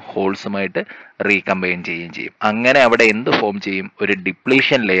ചെയ്യും, ഹോൾസുമായിട്ട് റീകമ്പൈൻ ചെയ്യും. അങ്ങനെ അവിടെ എന്ത് ഫോം ചെയ്യും, ഒരു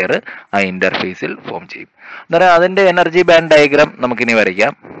ഡിപ്ലീഷൻ ലെയർ ആ ഇന്റർഫേസിൽ ഫോം ചെയ്യും. അന്നേരം അതിന്റെ എനർജി ബാൻഡ് ഡയഗ്രാം നമുക്കിനി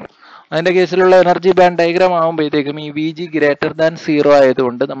വരയ്ക്കാം. അതിന്റെ കേസിലുള്ള എനർജി ബാൻഡ് ഡയഗ്രാം ആകുമ്പോഴത്തേക്കും ഈ VG greater than 0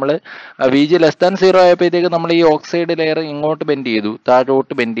 ആയതുകൊണ്ട് നമ്മൾ VG<0 ആയപ്പോഴത്തേക്കും നമ്മൾ ഈ ഓക്സൈഡ് ലെയർ ഇങ്ങോട്ട് ബെൻഡ് ചെയ്തു,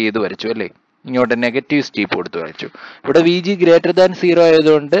 താഴോട്ട് ബെൻഡ് ചെയ്ത് വരച്ചു അല്ലേ, ഇങ്ങോട്ട് നെഗറ്റീവ് സ്റ്റീപ്പ് കൊടുത്ത് വരച്ചു. ഇവിടെ VG greater than 0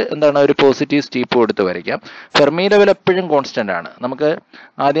 ആയതുകൊണ്ട് എന്താണ്, ഒരു പോസിറ്റീവ് സ്റ്റീപ്പ് കൊടുത്ത് വരയ്ക്കാം. ഫെർമി ലെവൽ എപ്പോഴും കോൺസ്റ്റന്റ് ആണ്. നമുക്ക്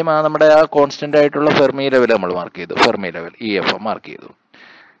ആദ്യം നമ്മുടെ ആ കോൺസ്റ്റന്റ് ആയിട്ടുള്ള ഫെർമി ലെവൽ നമ്മൾ മാർക്ക് ചെയ്തു, ഫെർമി ലെവൽ EF മാർക്ക് ചെയ്തു.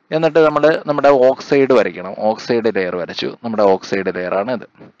 എന്നിട്ട് നമ്മൾ നമ്മുടെ ഓക്സൈഡ് വരയ്ക്കണം, ഓക്സൈഡ് ലെയർ വരച്ചു, നമ്മുടെ ഓക്സൈഡ് ലെയർ ആണ് ഇത്.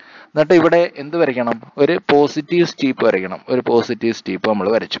 എന്നിട്ട് ഇവിടെ എന്ത് വരയ്ക്കണം, ഒരു പോസിറ്റീവ് സ്റ്റീപ്പ് വരയ്ക്കണം, ഒരു പോസിറ്റീവ് സ്റ്റീപ്പ് നമ്മൾ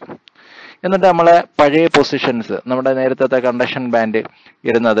വരച്ചു. എന്നിട്ട് നമ്മളെ പഴയ പൊസിഷൻസ്, നമ്മുടെ നേരത്തെ കണ്ടക്ഷൻ ബാൻഡ്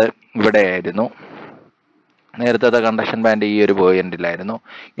ഇരുന്നത് ഇവിടെ ആയിരുന്നു, നേരത്തെ കണ്ടക്ഷൻ ബാൻഡ് ഈ ഒരു പോയിന്റിലായിരുന്നു,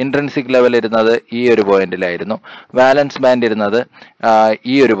 ഇൻട്രിൻസിക് ലെവൽ ഇരുന്നത് ഈ ഒരു പോയിന്റിലായിരുന്നു, വാലൻസ് ബാൻഡ് ഇരുന്നത്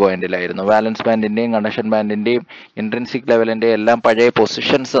ഈ ഒരു പോയിന്റിലായിരുന്നു. വാലൻസ് ബാൻഡിന്റെയും കണ്ടക്ഷൻ ബാൻഡിന്റെയും ഇൻട്രിൻസിക് ലെവലിന്റെയും എല്ലാം പഴയ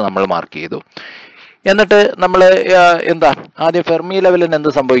പൊസിഷൻസ് നമ്മൾ മാർക്ക് ചെയ്തു. എന്നിട്ട് നമ്മൾ ആദ്യം ഫെർമി ലെവലിന്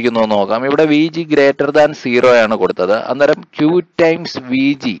എന്ത് സംഭവിക്കുന്നു എന്ന് നോക്കാം. ഇവിടെ VG greater than 0 ആണ് കൊടുത്തത്. അന്നേരം Q times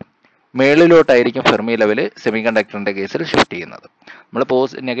VG മേളിലോട്ടായിരിക്കും Fermi level semi കണ്ടക്ടറിന്റെ കേസിൽ ഷിഫ്റ്റ് ചെയ്യുന്നത്. നമ്മൾ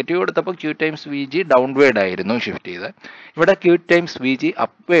നെഗറ്റീവ് കൊടുത്തപ്പോൾ Q times VG ഡൗൺവേർഡ് ആയിരുന്നു ഷിഫ്റ്റ് ചെയ്തത്. ഇവിടെ Q times VG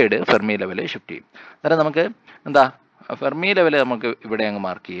upward Fermi level shift ചെയ്യും. അന്നേരം നമുക്ക് ഫെർമി ലെവൽ നമുക്ക് ഇവിടെ അങ്ങ്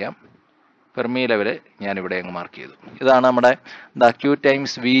മാർക്ക് ചെയ്യാം. ഫെർമി ലെവൽ ഞാൻ ഇവിടെ അങ്ങ് മാർക്ക് ചെയ്തു. ഇതാണ് നമ്മുടെ Q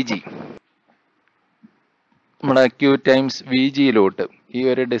times VG. നമ്മുടെ Q times VGയിലോട്ട് ഈ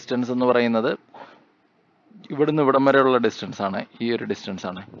ഒരു ഡിസ്റ്റൻസ് എന്ന് പറയുന്നത് ഇവിടുന്ന് ഇവിടം വരെയുള്ള ഡിസ്റ്റൻസ് ആണ്, ഈ ഒരു ഡിസ്റ്റൻസ്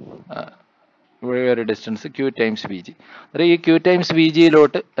ആണ്, ഇവിടെ ഒരു ഡിസ്റ്റൻസ് Q times VG. അതായത് ഈ Q times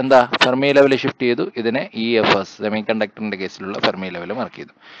VGയിലോട്ട് Fermi level shift ചെയ്തു. ഇതിനെ EFS semi കണ്ടക്ടറിന്റെ കേസിലുള്ള Fermi level mark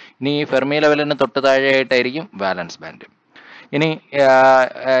ചെയ്തു. ഇനി ഈ ഫെർമി ലെവലിന് തൊട്ട് താഴെയായിട്ടായിരിക്കും വാലൻസ് ബാൻഡ്. ഇനി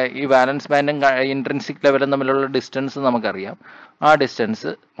ഈ വാലൻസ് ബാൻഡും ഇൻട്രിൻസിക് ലെവലും തമ്മിലുള്ള ഡിസ്റ്റൻസ് നമുക്കറിയാം, ആ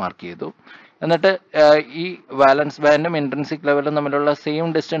ഡിസ്റ്റൻസ് മാർക്ക് ചെയ്തു. എന്നിട്ട് ഈ വാലൻസ് ബാൻഡും ഇൻട്രിൻസിക് ലെവലും തമ്മിലുള്ള സെയിം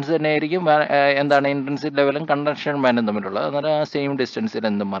ഡിസ്റ്റൻസ് തന്നെ ആയിരിക്കും ഇൻട്രിൻസിക് ലെവലും കണ്ടക്ഷൻ ബാൻഡും തമ്മിലുള്ള. അന്നേരം ആ സെയിം ഡിസ്റ്റൻസിൽ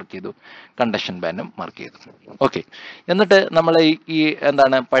എന്തും മാർക്ക് ചെയ്തു, കണ്ടക്ഷൻ ബാൻഡും മാർക്ക് ചെയ്തു. ഓക്കെ, എന്നിട്ട് നമ്മൾ ഈ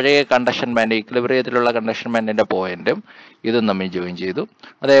പഴയ കണ്ടക്ഷൻ ബാൻഡ്, ഇക്വിലിബ്രിയത്തിലുള്ള കണ്ടക്ഷൻ ബാൻഡിന്റെ പോയിന്റും ഇതും തമ്മിൽ ജോയിൻ ചെയ്തു.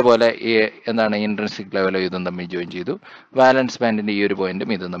 അതേപോലെ ഈ ഇൻട്രിൻസിക് ലെവലും ഇതും തമ്മിൽ ജോയിൻ ചെയ്തു. വാലൻസ് ബാൻഡിന്റെ ഈ ഒരു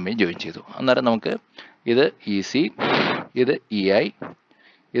പോയിന്റും ഇതും തമ്മിൽ ജോയിൻ ചെയ്തു. അന്നേരം നമുക്ക് ഇത് EC, ഇത് EI,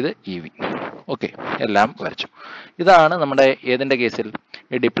 ഇത് EV. ഓക്കെ, എല്ലാം വരച്ചു. ഇതാണ് നമ്മുടെ ഏതിന്റെ കേസിൽ,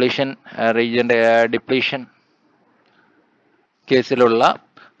 ഈ ഡിപ്ലീഷൻ റീജിയന്റെ ഡിപ്ലീഷൻ കേസിലുള്ള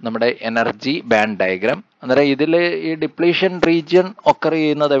നമ്മുടെ എനർജി ബാൻഡ് ഡയഗ്രാം. അന്നേരം ഇതിൽ ഈ ഡിപ്ലീഷൻ റീജിയൻ ഒക്കർ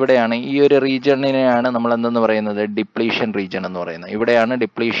ചെയ്യുന്നത് എവിടെയാണ്? ഈ ഒരു റീജിയണിനെയാണ് നമ്മൾ എന്തെന്ന് പറയുന്നത്? ഡിപ്ലീഷൻ റീജിയൻ എന്ന് പറയുന്നത്. ഇവിടെയാണ്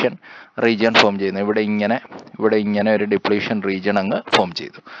ഡിപ്ലീഷൻ റീജിയൻ ഫോം ചെയ്യുന്നത്. ഇവിടെ ഇങ്ങനെ ഒരു ഡിപ്ലീഷൻ റീജിയൻ അങ്ങ് ഫോം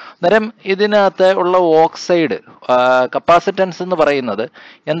ചെയ്തു. അന്നേരം ഇതിനകത്ത് ഉള്ള ഓക്സൈഡ് കപ്പാസിറ്റൻസ് എന്ന് പറയുന്നത്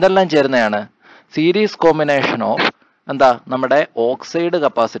എന്തെല്ലാം ചേരുന്നതാണ്? സീരീസ് കോമ്പിനേഷൻ ഓഫ് നമ്മുടെ ഓക്സൈഡ്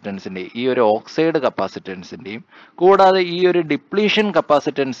കപ്പാസിറ്റൻസിൻ്റെയും ഈ ഒരു ഓക്സൈഡ് കപ്പാസിറ്റൻസിൻ്റെയും കൂടാതെ ഈ ഒരു ഡിപ്ലീഷൻ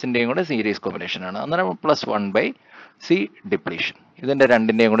കപ്പാസിറ്റൻസിൻ്റെയും കൂടെ സീരീസ് കോമ്പിനേഷൻ ആണ്. അന്നേരം +1/C ഡിപ്ലീഷൻ. ഇതിൻ്റെ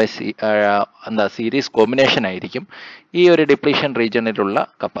രണ്ടിൻ്റെയും കൂടെ സീരീസ് കോമ്പിനേഷൻ ആയിരിക്കും ഈ ഒരു ഡിപ്ലീഷൻ റീജിയണിലുള്ള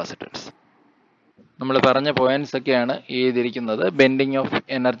കപ്പാസിറ്റൻസ്. നമ്മൾ പറഞ്ഞ പോയിന്റ്സ് ഒക്കെയാണ് എഴുതിയിരിക്കുന്നത്. Bending of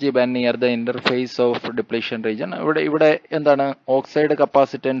energy band near the interface of depletion region. ഇവിടെ ഓക്സൈഡ്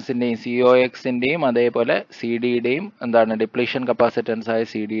കപ്പാസിറ്റൻസിന്റെയും COXന്റെയും അതേപോലെ CD-യുടെയും ഡിപ്ലീഷൻ കപ്പാസിറ്റൻസ് ആയ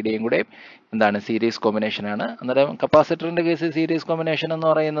CD-യുടെയും കൂടെ സീരീസ് കോമ്പിനേഷൻ ആണ്. അന്നേരം കപ്പാസിറ്ററിന്റെ കേസ് സീരീസ് കോമ്പിനേഷൻ എന്ന്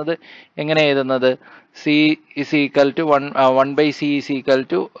പറയുന്നത് എങ്ങനെ എഴുതുന്നത്? C is equal to 1/C is equal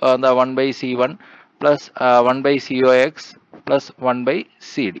to 1/C1 plus 1/COX plus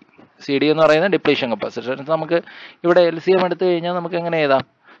 1/CD. CD എന്ന് പറയുന്നത് ഡിപ്ലീഷൻ കപ്പാസിറ്റൻസ്. നമുക്ക് ഇവിടെ LCM എടുത്തു കഴിഞ്ഞാൽ നമുക്ക് എങ്ങനെ എഴുതാം?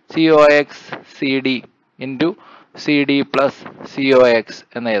 COX CD into CD plus COX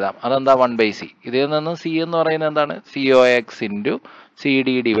എന്ന് എഴുതാം. അതെന്താ? 1/C. ഇതിൽ നിന്ന് C എന്ന് പറയുന്നത് എന്താണ്? COX into CD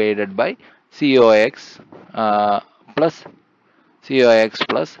divided by COX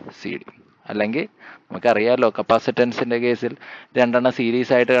plus CD. അല്ലെങ്കിൽ നമുക്കറിയാമല്ലോ കപ്പാസിറ്റൻസിന്റെ കേസിൽ രണ്ടെണ്ണം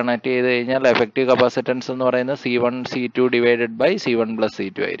സീരീസ് ആയിട്ട് കണക്ട് ചെയ്ത് കഴിഞ്ഞാൽ എഫക്റ്റീവ് കപ്പാസിറ്റൻസ് എന്ന് പറയുന്നത് C1 C2 divided by C1 plus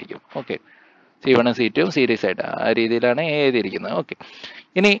C2 ആയിരിക്കും. ഓക്കെ, C1 C2 സീരീസ് ആയിട്ട് ആ രീതിയിലാണ് എഴുതിയിരിക്കുന്നത്. ഓക്കെ,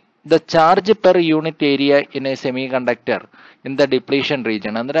 ഇനി the charge per unit area in A semi conductor in the depletion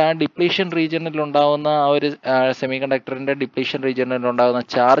region. അന്നേരം ആ ഡിപ്ലീഷൻ റീജിയനിൽ ഉണ്ടാകുന്ന ആ ഒരു സെമി കണ്ടക്ടറിന്റെ ഡിപ്ലീഷൻ റീജിയനിൽ ഉണ്ടാകുന്ന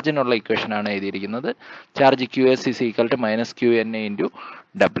ചാർജിനുള്ള ഇക്വേഷൻ ആണ് എഴുതിയിരിക്കുന്നത്. Charge QS is equal to -QNA into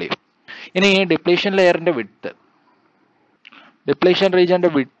W. ഇനി ഈ ഡിപ്ലീഷൻ ലെയറിന്റെ വിഡ്ത്ത്, ഡിപ്ലീഷൻ റീജിയന്റെ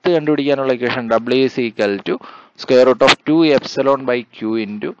വിഡ്ത്ത് കണ്ടുപിടിക്കാനുള്ള equation W is equal to √2ε/Q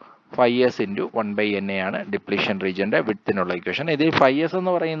into 5s into 1/NA ആണ് ഡിപ്ലീഷൻ റീജിയന്റെ വിഡ്ത്തിനുള്ള ഇക്വേഷൻ. ഇതിൽ 5s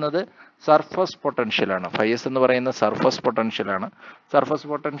എന്ന് പറയുന്നത് സർഫസ് പൊട്ടൻഷ്യൽ ആണ്. 5s എന്ന് പറയുന്നത് സർഫസ് പൊട്ടൻഷ്യൽ ആണ്. സർഫസ്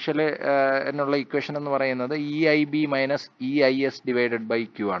പൊട്ടൻഷ്യൽ എന്നുള്ള ഇക്വേഷൻ എന്ന് പറയുന്നത് EIB minus EIS divided by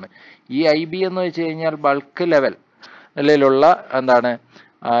Q ആണ്. EIB എന്ന് വെച്ച് കഴിഞ്ഞാൽ ബൾക്ക് ലെവലിലുള്ള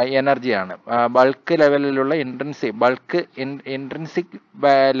എനർജിയാണ്. ബൾക്ക് ലെവലിലുള്ള ഇൻട്രിൻസിക്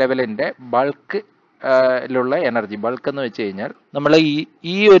ലെവലിന്റെ ബൾക്കിലുള്ള എനർജി. ബൾക്ക് എന്ന് വെച്ച് കഴിഞ്ഞാൽ നമ്മൾ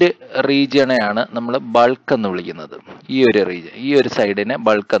ഈ ഒരു റീജിയണെയാണ് നമ്മൾ ബൾക്ക് എന്ന് വിളിക്കുന്നത്. ഈ ഒരു റീജിയൻ, ഈ ഒരു സൈഡിനെ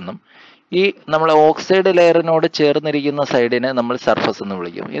ബൾക്ക് എന്നും ഈ നമ്മൾ ഓക്സൈഡ് ലെയറിനോട് ചേർന്നിരിക്കുന്ന സൈഡിനെ നമ്മൾ സർഫസ് എന്ന്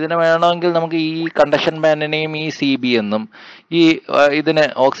വിളിക്കും. ഇതിന് വേണമെങ്കിൽ നമുക്ക് ഈ കണ്ടക്ഷൻ ബാൻഡിനെയും ഈ CB എന്നും ഇതിന്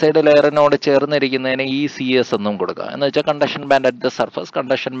ഓക്സൈഡ് ലെയറിനോട് ചേർന്നിരിക്കുന്നതിനെ ഈ CS എന്നും കൊടുക്കുക. എന്ന് വെച്ചാൽ conduction band at the surface,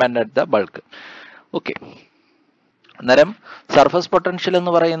 conduction band at the bulk. Okay, അന്നേരം സർഫസ് പൊട്ടൻഷ്യൽ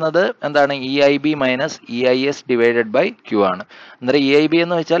എന്ന് പറയുന്നത് EIB minus EIS divided by Q ആണ്. അന്നേരം EIB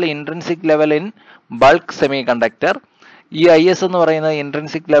എന്ന് വെച്ചാൽ intrinsic level in bulk semi conductor. EIS എന്ന് പറയുന്നത്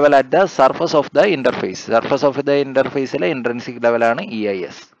intrinsic level at the surface of the interface. Surface of the ഇന്റർഫേസിലെ intrinsic ലെവലാണ്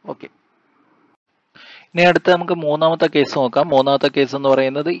EIS. ഓക്കെ, ഇനി അടുത്ത് നമുക്ക് മൂന്നാമത്തെ കേസ് നോക്കാം. മൂന്നാമത്തെ കേസ് എന്ന്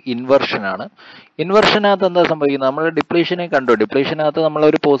പറയുന്നത് ഇൻവെർഷൻ ആണ്. ഇൻവെർഷനകത്ത് എന്താ സംഭവിക്കുന്നത്? നമ്മൾ ഡിപ്ലീഷനെ കണ്ടു. ഡിപ്ലീഷനകത്ത് നമ്മൾ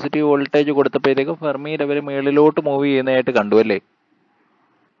ഒരു പോസിറ്റീവ് വോൾട്ടേജ് കൊടുത്തപ്പോഴത്തേക്കും ഫെർമി ലെവൽ മേളിലോട്ട് മൂവ് ചെയ്യുന്നതായിട്ട് കണ്ടു അല്ലേ?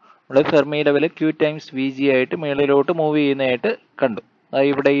 നമ്മൾ Fermi level Q times VG ആയിട്ട് മേളിലോട്ട് മൂവ് ചെയ്യുന്നതായിട്ട് കണ്ടു.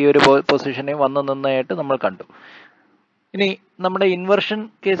 ഇവിടെ ഈ ഒരു പൊസിഷനിൽ വന്ന് നിന്നതായിട്ട് നമ്മൾ കണ്ടു. ഇനി നമ്മുടെ ഇൻവെർഷൻ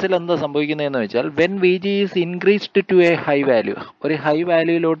കേസിൽ എന്താ സംഭവിക്കുന്നതെന്ന് വെച്ചാൽ when VG is increased to A high value, ഒരു ഹൈ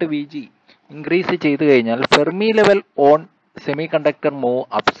വാല്യൂയിലോട്ട് VG ഇൻക്രീസ് ചെയ്ത് കഴിഞ്ഞാൽ Fermi level on semi conductor move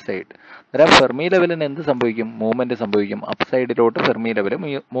up side. അന്നേരം ഫെർമി ലെവലിന് എന്ത് സംഭവിക്കും? മൂവ്മെന്റ് സംഭവിക്കും. അപ്പ് സൈഡിലോട്ട് ഫെർമി ലെവൽ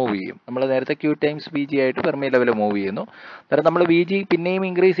മൂവ് ചെയ്യും. നമ്മൾ നേരത്തെ Q ടൈംസ് VG ആയിട്ട് ഫെർമി ലെവൽ മൂവ് ചെയ്യുന്നു. അന്നേരം നമ്മൾ VG പിന്നെയും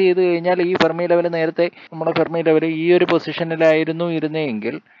ഇൻക്രീസ് ചെയ്ത് കഴിഞ്ഞാൽ ഈ ഫെർമി ലെവൽ നേരത്തെ നമ്മുടെ ഫെർമി ലെവൽ ഈ ഒരു പൊസിഷനിലായിരുന്നു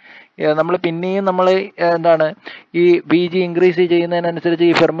ഇരുന്നെങ്കിൽ നമ്മൾ പിന്നെയും ഈ VG ഇൻക്രീസ് ചെയ്യുന്നതിനനുസരിച്ച്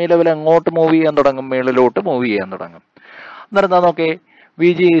ഈ ഫെർമി ലെവൽ അങ്ങോട്ട് മൂവ് ചെയ്യാൻ തുടങ്ങും, മേളിലോട്ട് മൂവ് ചെയ്യാൻ തുടങ്ങും. അന്നേരം എന്താ നോക്കേ,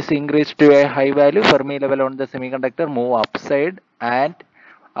 VG is increased to a high value, Fermi level on the semiconductor move upside and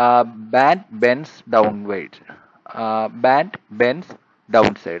band bends downward. Band bends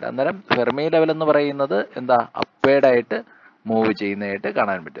downside. അന്നേരം ഫെർമി ലെവൽ എന്ന് പറയുന്നത് എന്താ? അപ്വേർഡ് ആയിട്ട് മൂവ് ചെയ്യുന്നതായിട്ട്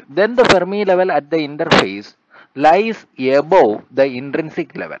കാണാൻ പറ്റും. Then the Fermi level at the interface lies above the intrinsic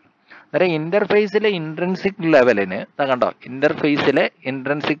level. അന്നേരം ഇന്റർഫേസിലെ intrinsic ലെവലിന് കണ്ടോ, ഇന്റർഫേസിലെ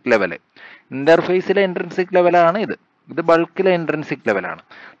ഇൻട്രിൻസിക് ലെവലാണ് ഇത്. ഇത് ബൾക്കിലെ ഇൻട്രിൻസിക് ലെവലാണ്.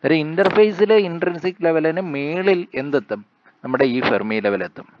 അന്നേരം ഇന്റർഫേസിലെ ഇൻട്രിൻസിക് ലെവലിന് മേളിൽ എന്തെത്തും? നമ്മുടെ ഈ ഫെർമി ലെവൽ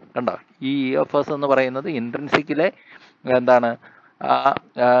എത്തും. കണ്ടോ, ഈ EFS എന്ന് പറയുന്നത് ഇൻട്രിൻസിക്കിലെ എന്താണ്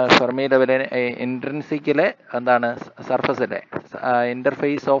ഫെർമി ലെവലിനെ ഇൻട്രിൻസിക്കിലെ എന്താണ് സർഫസിലെ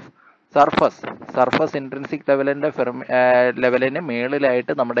ഇന്റർഫേസ് ഓഫ് സർഫസ് ഇൻട്രിൻസിക് ലെവലിന്റെ ലെവലിന്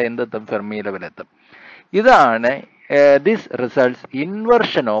മേളിലായിട്ട് നമ്മുടെ എന്തെത്തും, ഫെർമി ലെവലെത്തും. ഇതാണ് this results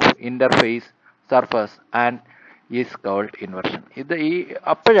inversion of interface surface and is called inversion. ഇത്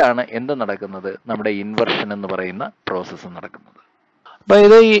അപ്പോഴാണ് എന്ത് നടക്കുന്നത്, നമ്മുടെ ഇൻവേർഷൻ എന്ന് പറയുന്ന പ്രോസസ്സ് നടക്കുന്നത്. അപ്പൊ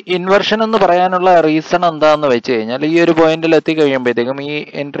ഇത് ഈ ഇൻവേർഷൻ എന്ന് പറയാനുള്ള റീസൺ എന്താന്ന് വെച്ച് കഴിഞ്ഞാൽ, ഈ ഒരു പോയിന്റിൽ എത്തിക്കഴിയുമ്പോഴത്തേക്കും ഈ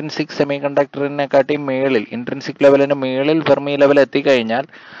ഇൻട്രിൻസിക് സെമി കണ്ടക്ടറിനെക്കാട്ടി മേളിൽ, ഇൻട്രിൻസിക് ലെവലിന് മേളിൽ ഫെർമി ലെവൽ എത്തിക്കഴിഞ്ഞാൽ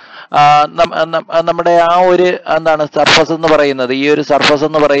നമ്മുടെ ആ ഒരു എന്താണ് സർഫസ് എന്ന് പറയുന്നത്, ഈ ഒരു സർഫസ്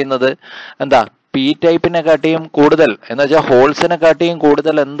എന്ന് പറയുന്നത് എന്താ, പി ടൈപ്പിനെക്കാട്ടിയും കൂടുതൽ എന്ന് വെച്ചാൽ ഹോൾസിനെക്കാട്ടിയും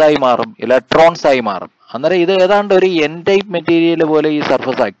കൂടുതൽ എന്തായി മാറും, ഇലക്ട്രോൺസ് ആയി മാറും. അന്നേരം ഇത് ഏതാണ്ട് ഒരു എൻ ടൈപ്പ് മെറ്റീരിയൽ പോലെ ഈ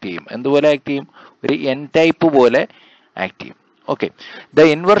സർഫസ് ആക്ട് ചെയ്യും. എന്തുപോലെ ആക്ട് ചെയ്യും, ഒരു എൻ ടൈപ്പ് പോലെ ആക്ട് ചെയ്യും. Okay, the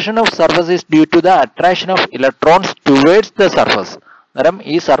inversion of surface is due to the attraction of electrons towards the surface. അന്നേരം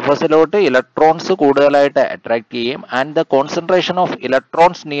ഈ സർഫസിലോട്ട് ഇലക്ട്രോൺസ് കൂടുതലായിട്ട് അട്രാക്ട് ചെയ്യും. And the concentration of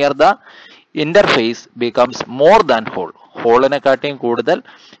electrons near the interface becomes more than ഹോളിനെക്കാട്ടിയും കൂടുതൽ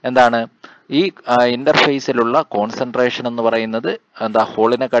എന്താണ് ഈ ഇന്റർഫേസിലുള്ള concentration എന്ന് പറയുന്നത് എന്താ,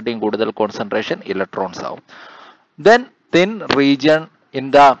 ഹോളിനെക്കാട്ടിയും കൂടുതൽ കോൺസെൻട്രേഷൻ ഇലക്ട്രോൺസ് ആവും. Then thin region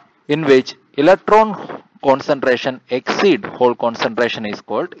in which electron concentration exceed hole concentration is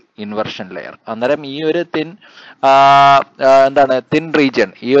called inversion layer. അന്നേരം ഈ ഒരു എന്താണ് തിൻ റീജിയൻ,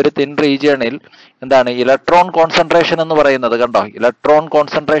 ഈ ഒരു തിൻ റീജിയണിൽ എന്താണ് ഇലക്ട്രോൺ കോൺസെൻട്രേഷൻ എന്ന് പറയുന്നത്, കണ്ടോ, ഇലക്ട്രോൺ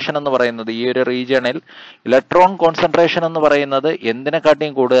കോൺസെൻട്രേഷൻ എന്ന് പറയുന്നത് ഈ ഒരു റീജിയണിൽ ഇലക്ട്രോൺ കോൺസെൻട്രേഷൻ എന്ന് പറയുന്നത്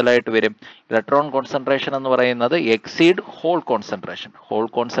എന്തിനെക്കാട്ടിയും കൂടുതലായിട്ട് വരും, ഇലക്ട്രോൺ കോൺസെൻട്രേഷൻ എന്ന് പറയുന്നത് എക്സീഡ് ഹോൾ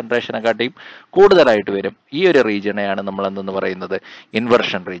കോൺസെൻട്രേഷനെക്കാട്ടിയും കൂടുതലായിട്ട് വരും. ഈ ഒരു റീജിയനെയാണ് നമ്മൾ എന്തെന്ന് പറയുന്നത്,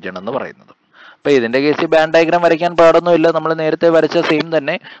 ഇൻവെർഷൻ റീജിയൻ എന്ന് പറയുന്നത്. അപ്പൊ ഇതിന്റെ കേസിൽ ബാൻഡ് ഡയഗ്രാം വരയ്ക്കാൻ പാടൊന്നുമില്ല. നമ്മൾ നേരത്തെ വരച്ച സെയിം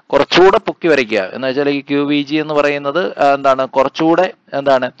തന്നെ കുറച്ചുകൂടെ പൊക്കി വരയ്ക്കുക. എന്ന് വെച്ചാൽ ഈ QVG എന്ന് പറയുന്നത് എന്താണ്, കുറച്ചുകൂടെ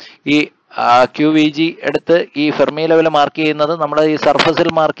എന്താണ് ഈ QVG എടുത്ത് ഈ ഫെർമി ലെവൽ മാർക്ക് ചെയ്യുന്നത് നമ്മുടെ ഈ സർഫസിൽ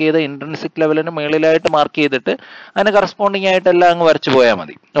മാർക്ക് ചെയ്ത ഇൻട്രിൻസിക് ലെവലിന് മേളിലായിട്ട് മാർക്ക് ചെയ്തിട്ട് അതിന് കറസ്പോണ്ടിങ് ആയിട്ടെല്ലാം അങ്ങ് വരച്ചു പോയാൽ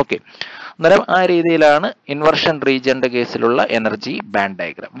മതി. ഓക്കെ, അന്നേരം ആ രീതിയിലാണ് inversion റീജിയന്റെ കേസിലുള്ള energy band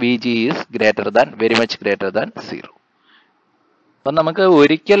diagram. VG is very much greater than 0. അപ്പം നമുക്ക്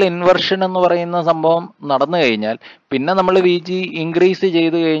ഒരിക്കൽ ഇൻവെർഷൻ എന്ന് പറയുന്ന സംഭവം നടന്നു കഴിഞ്ഞാൽ പിന്നെ നമ്മൾ VG ഇൻക്രീസ്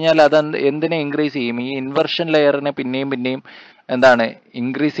ചെയ്ത് കഴിഞ്ഞാൽ അത് എന്തിനെ ഇൻക്രീസ് ചെയ്യും, ഈ ഇൻവെർഷൻ ലെയറിനെ പിന്നെയും എന്താണ്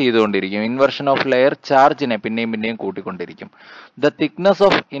ഇൻക്രീസ് ചെയ്തുകൊണ്ടിരിക്കും. ഇൻവെർഷൻ ഓഫ് ലെയർ ചാർജിനെ പിന്നെയും കൂട്ടിക്കൊണ്ടിരിക്കും. The thickness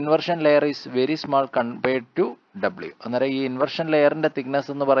of inversion layer is very small compared to W. അന്നേരം ഈ ഇൻവെർഷൻ ലെയറിന്റെ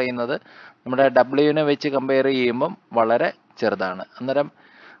തിക്നെസ് എന്ന് പറയുന്നത് നമ്മുടെ W വെച്ച് കമ്പയർ ചെയ്യുമ്പം വളരെ ചെറുതാണ്. അന്നേരം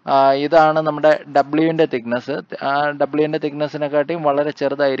ഇതാണ് നമ്മുടെ W-ന്റെ തിക്നെസ്. ആ W-ന്റെ തിക്നെസ്സിനെക്കാട്ടിയും വളരെ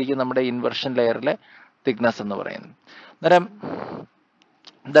ചെറുതായിരിക്കും നമ്മുടെ ഇൻവെർഷൻ ലെയറിലെ തിക്നെസ് എന്ന് പറയുന്നത്. അന്നേരം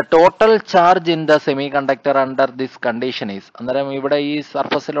the total charge in the semi conductor under this condition is, അന്നേരം ഇവിടെ ഈ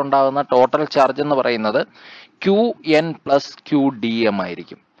സർഫസിൽ ഉണ്ടാകുന്ന ടോട്ടൽ ചാർജ് എന്ന് പറയുന്നത് QN പ്ലസ് QDM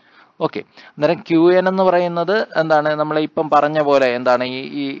ആയിരിക്കും. ഓക്കെ, അന്നേരം QN എന്ന് പറയുന്നത് എന്താണ്, നമ്മൾ ഇപ്പം പറഞ്ഞ പോലെ എന്താണ്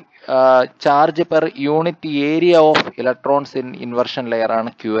ഈ charge per unit area of electrons in inversion layer ആണ്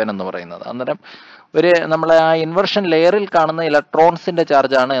QN എന്ന് പറയുന്നത്. അന്നേരം നമ്മളെ ആ ഇൻവെർഷൻ ലെയറിൽ കാണുന്ന ഇലക്ട്രോൺസിന്റെ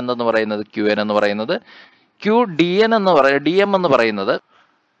ചാർജ് ആണ് എന്തെന്ന് പറയുന്നത്, QN എന്ന് പറയുന്നത്. DM എന്ന് പറയുന്നത്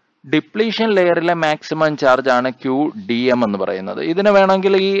ഡിപ്ലീഷൻ ലെയറിലെ മാക്സിമം ചാർജ് ആണ് QDM എന്ന് പറയുന്നത്. ഇതിന്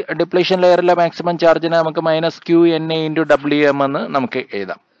വേണമെങ്കിൽ ഈ ഡിപ്ലീഷൻ ലെയറിലെ മാക്സിമം ചാർജിനെ നമുക്ക് -QNA × WM എന്ന് നമുക്ക്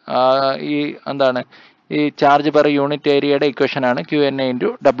എഴുതാം. ഈ എന്താണ് ഈ ചാർജ് പെർ യൂണിറ്റ് ഏരിയയുടെ ഇക്വേഷൻ ആണ് QNA ×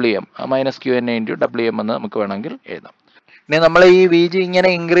 WM, -QNA × WM എന്ന് നമുക്ക് വേണമെങ്കിൽ എഴുതാം. ഇനി നമ്മൾ ഈ VG ഇങ്ങനെ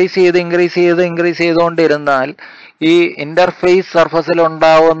ഇൻക്രീസ് ചെയ്തുകൊണ്ടിരുന്നാൽ ഈ ഇന്റർഫേസ് സർഫസിൽ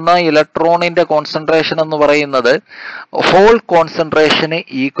ഉണ്ടാവുന്ന ഇലക്ട്രോണിന്റെ കോൺസെൻട്രേഷൻ എന്ന് പറയുന്നത് ഹോൾ കോൺസെൻട്രേഷന്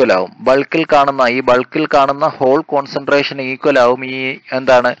ഈക്വൽ ആവും. ബൾക്കിൽ കാണുന്ന ഹോൾ കോൺസെൻട്രേഷന് ഈക്വൽ ആവും ഈ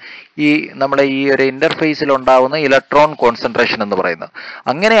എന്താണ് ഈ നമ്മുടെ ഈ ഒരു ഇന്റർഫേസിൽ ഉണ്ടാവുന്ന ഇലക്ട്രോൺ കോൺസെൻട്രേഷൻ എന്ന് പറയുന്നത്.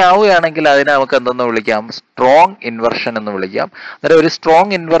 അങ്ങനെ ആവുകയാണെങ്കിൽ അതിനെ നമുക്ക് എന്തെന്ന് വിളിക്കാം, സ്ട്രോങ് ഇൻവെർഷൻ എന്ന് വിളിക്കാം. അന്നേരം ഒരു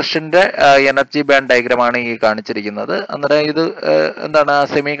സ്ട്രോങ് ഇൻവെർഷന്റെ എനർജി ബാൻഡ് ഡയഗ്രാം ആണ് ഈ കാണിച്ചിരിക്കുന്നത്. അന്നേരം ഇത് എന്താണ്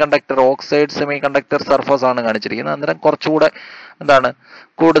semi conductor oxide semi conductor surface ആണ് കാണിച്ചിരിക്കുന്നത്. അന്നേരം കുറച്ചുകൂടെ എന്താണ്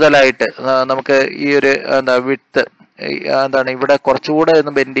കൂടുതലായിട്ട് നമുക്ക് ഈ ഒരു വിഡ്ത്ത് എന്താണ് ഇവിടെ കുറച്ചുകൂടെ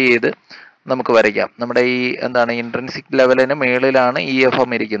ഒന്ന് ബെൻഡ് ചെയ്ത് നമുക്ക് വരയ്ക്കാം. നമ്മുടെ ഈ എന്താണ് ഇൻട്രിൻസിക് ലെവലിന് മേളിലാണ്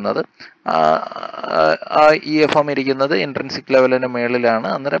EFM ഇരിക്കുന്നത്. ആ EFM ഇരിക്കുന്നത് ഇൻട്രിൻസിക് ലെവലിന് മേളിലാണ്.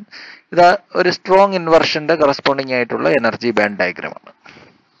 അന്നേരം ഇത് ഒരു സ്ട്രോങ് ഇൻവെർഷന്റെ കറസ്പോണ്ടിങ് ആയിട്ടുള്ള എനർജി ബാൻഡ് ഡയഗ്രാം ആണ്.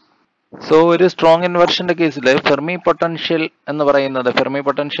 സോ ഒരു സ്ട്രോങ് ഇൻവെർഷന്റെ കേസിൽ ഫെർമി പൊട്ടൻഷ്യൽ എന്ന് പറയുന്നത്, ഫെർമി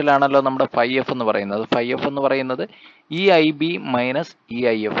പൊട്ടൻഷ്യൽ ആണല്ലോ നമ്മുടെ ഫൈ എഫ് എന്ന് പറയുന്നത്. ഫൈ എഫ് എന്ന് പറയുന്നത് E I B minus E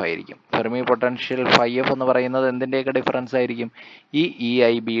I F ആയിരിക്കും. ഫെർമി പൊട്ടൻഷ്യൽ ഫൈ എഫ് എന്ന് പറയുന്നത് എന്തിന്റെയൊക്കെ ഡിഫറൻസ് ആയിരിക്കും? ഈ ഇ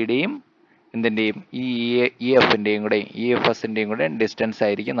ഐ ബിയുടെയും എന്തിന്റെയും ഈ ഇ എഫിന്റെയും കൂടെ ഇ എഫ് എസിന്റെയും കൂടെ ഡിസ്റ്റൻസ്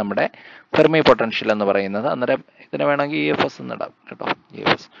ആയിരിക്കും നമ്മുടെ ഫെർമി പൊട്ടൻഷ്യൽ എന്ന് പറയുന്നത്. അന്നേരം ഇതിനെ വേണമെങ്കിൽ ഇ എഫ് എസ് എന്ന് ഇടാം കേട്ടോ, ഇ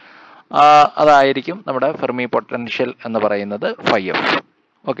എഫ് എസ്. അതായിരിക്കും നമ്മുടെ ഫെർമി പൊട്ടൻഷ്യൽ എന്ന് പറയുന്നത് ഫൈ എഫ്.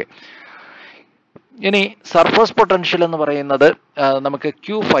 ഓക്കെ, ഇനി സർഫസ് പൊട്ടൻഷ്യൽ എന്ന് പറയുന്നത് നമുക്ക്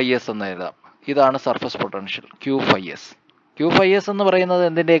ക്യൂ ഫൈ എസ് എന്ന് എഴുതാം. ഇതാണ് surface potential Q phi S. Q phi S എന്ന് പറയുന്നത്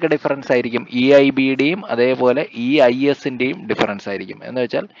എന്തിൻ്റെയൊക്കെ ഡിഫറൻസ് ആയിരിക്കും? ഇ ഐ ബിയുടെയും അതേപോലെ ഇ ഐ എസിന്റെയും ഡിഫറൻസ് ആയിരിക്കും. എന്ന്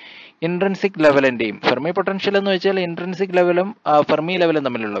വെച്ചാൽ ഇൻട്രിൻസിക് ലെവലിന്റെയും, ഫെർമി പൊട്ടൻഷ്യൽ എന്ന് വെച്ചാൽ ഇൻട്രിൻസിക് ലെവലും ഫെർമി ലെവലും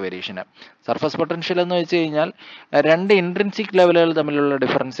തമ്മിലുള്ള വേരിയേഷന്. സർഫസ് പൊട്ടൻഷ്യൽ എന്ന് വെച്ച് കഴിഞ്ഞാൽ രണ്ട് ഇൻട്രിൻസിക് ലെവലുകൾ തമ്മിലുള്ള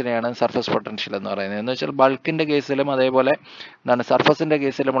ഡിഫറൻസിനെയാണ് സർഫസ് പൊട്ടൻഷ്യൽ എന്ന് പറയുന്നത്. എന്ന് വെച്ചാൽ ബൾക്കിന്റെ കേസിലും അതേപോലെ എന്താണ് സർഫസിന്റെ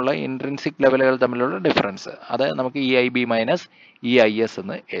കേസിലുമുള്ള ഇൻട്രിൻസിക് ലെവലുകൾ തമ്മിലുള്ള ഡിഫറൻസ്, അത് നമുക്ക് E I B minus E I S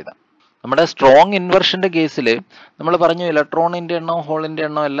എന്ന് എഴുതാം. നമ്മുടെ സ്ട്രോങ് ഇൻവെർഷന്റെ കേസിൽ നമ്മൾ പറഞ്ഞു ഇലക്ട്രോണിന്റെ എണ്ണവും ഹോളിന്റെ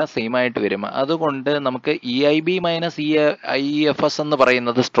എണ്ണവും എല്ലാം സെയിം ആയിട്ട് വരും. അതുകൊണ്ട് നമുക്ക് E I B minus E I F S എന്ന്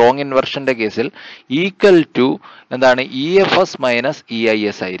പറയുന്നത് സ്ട്രോങ് ഇൻവെർഷന്റെ കേസിൽ ഈക്വൽ ടു എന്താണ്? E F S minus E I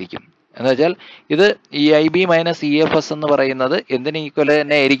S ആയിരിക്കും. എന്ന് വെച്ചാൽ ഇത് E I B minus E F S എന്ന് പറയുന്നത് എന്തിന് ഈക്വൽ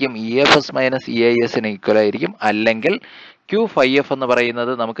തന്നെ ആയിരിക്കും? E F S minus E I എസിന് ഈക്വൽ ആയിരിക്കും. അല്ലെങ്കിൽ ക്യൂ ഫൈ എഫ് എന്ന്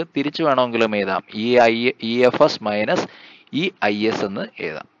പറയുന്നത് നമുക്ക് തിരിച്ചു വേണമെങ്കിലും എഴുതാം, E F S minus E I S എന്ന്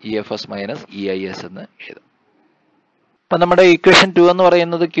എഴുതാം. E F S minus E I S എന്ന് എഴുതാം. അപ്പൊ നമ്മുടെ ഇക്വേഷൻ 2 എന്ന്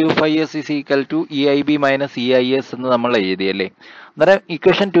പറയുന്നത് Q phi S is equal to E I B minus E I S എന്ന് നമ്മൾ എഴുതിയല്ലേ. അന്നേരം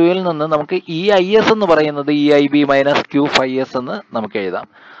ഇക്വേഷൻ 2ൽ നിന്ന് നമുക്ക് ഇ ഐ എസ് എന്ന് പറയുന്നത് E I B minus Q phi S എന്ന് നമുക്ക് എഴുതാം.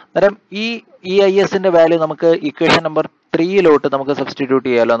 അന്നേരം ഈ ഇ ഐ എസിന്റെ വാല്യൂ നമുക്ക് ഇക്വേഷൻ നമ്പർ 3 നമുക്ക് സബ്സ്റ്റിറ്റ്യൂട്ട്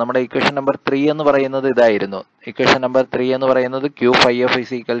ചെയ്യാമല്ലോ. നമ്മുടെ ഇക്വേഷൻ നമ്പർ 3 എന്ന് പറയുന്നത് ഇതായിരുന്നു. ഇക്വേഷൻ നമ്പർ 3 എന്ന് പറയുന്നത് Q phi F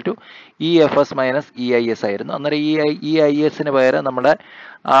is equal to E F S minus E I S ആയിരുന്നു. അന്നേരം ഇ ഐ എസിന് പകരം നമ്മുടെ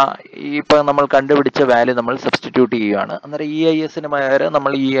ഇപ്പൊ നമ്മൾ കണ്ടുപിടിച്ച വാല്യൂ നമ്മൾ സബ്സ്റ്റിറ്റ്യൂട്ട് ചെയ്യുകയാണ്. അന്നേരം ഇ ഐ എസിന് പകരം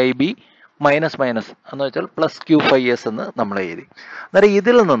നമ്മൾ E I B minus minus എന്ന് വെച്ചാൽ പ്ലസ് ക്യൂ ഫൈ എസ് എന്ന് നമ്മൾ എഴുതി. അന്നേരം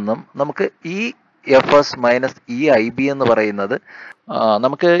ഇതിൽ നിന്നും നമുക്ക് E F S minus E I B എന്ന് പറയുന്നത്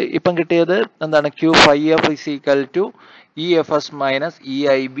നമുക്ക് ഇപ്പം കിട്ടിയത് എന്താണ്? Q phi F is equal to E F S minus E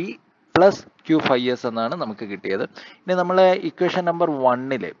I B plus Q phi S എന്നാണ് നമുക്ക് കിട്ടിയത്. ഇനി നമ്മൾ equation number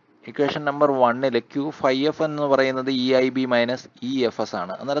 1 Q phi F എന്ന് പറയുന്നത് E I B minus E F S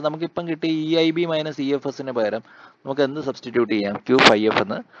ആണ്. അന്നേരം നമുക്ക് ഇപ്പം കിട്ടിയ E I B minus E F എസിന് പകരം നമുക്ക് എന്ത് സബ്സ്റ്റിറ്റ്യൂട്ട് ചെയ്യാം? ക്യൂ ഫൈ എഫ്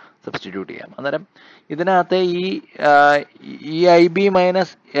എന്ന് സബ്സ്റ്റിറ്റ്യൂട്ട് ചെയ്യാം. അന്നേരം ഇതിനകത്ത് E I B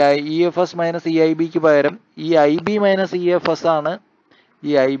minus E F S minus E I ബിക്ക് പകരം E I B minus E F S ആണ്.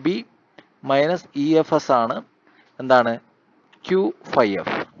 E I B minus E F S ആണ് എന്താണ്? Q phi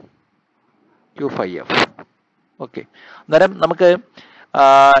F. ഓക്കെ, അന്നേരം നമുക്ക്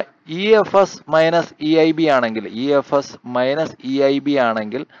E F S minus E I B ആണെങ്കിൽ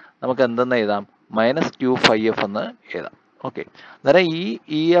നമുക്ക് എന്തെന്ന് എഴുതാം? മൈനസ് ക്യൂ ഫൈ എഫ് എന്ന് എഴുതാം. ഓക്കെ, അന്നേരം ഈ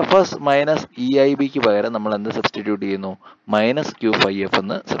E F S minus E I ബിക്ക് പകരം നമ്മൾ എന്ത് സബ്സ്റ്റിറ്റ്യൂട്ട് ചെയ്യുന്നു? മൈനസ് ക്യൂ ഫൈ എഫ്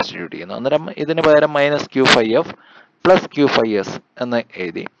എന്ന് സബ്സ്റ്റിറ്റ്യൂട്ട് ചെയ്യുന്നു. അന്നേരം ഇതിന് പകരം minus Q phi F plus Q phi S എന്ന്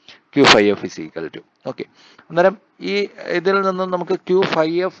എഴുതി. Q phi F is equal to. Okay, അന്നേരം ഈ ഇതിൽ നിന്നും നമുക്ക് ക്യൂ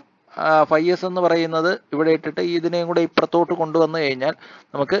ഫൈ എസ് എന്ന് പറയുന്നത് ഇവിടെ ഇട്ടിട്ട് ഇതിനെയും കൂടെ ഇപ്പുറത്തോട്ട് കൊണ്ടുവന്നു കഴിഞ്ഞാൽ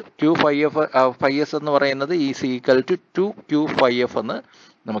നമുക്ക് ക്യൂ ഫൈ എസ് എന്ന് പറയുന്നത് is equal to 2 Q phi F എന്ന്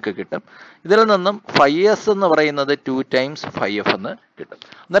നമുക്ക് കിട്ടും. ഇതിൽ നിന്നും ഫൈ എസ് എന്ന് പറയുന്നത് 2 ടൈംസ് ഫൈ എഫ് എന്ന് കിട്ടും.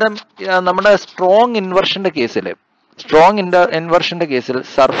 അന്നേരം നമ്മുടെ സ്ട്രോങ് ഇൻവെർഷന്റെ കേസിൽ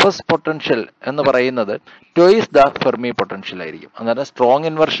സർഫസ് പൊട്ടൻഷ്യൽ എന്ന് പറയുന്നത് ട്വൈസ് ദ ഫെർമി പൊട്ടൻഷ്യൽ ആയിരിക്കും. അന്നേരം സ്ട്രോങ്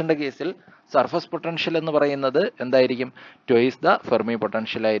ഇൻവെർഷന്റെ കേസിൽ സർഫസ് പൊട്ടൻഷ്യൽ എന്ന് പറയുന്നത് എന്തായിരിക്കും? ട്വൈസ് ദ ഫെർമി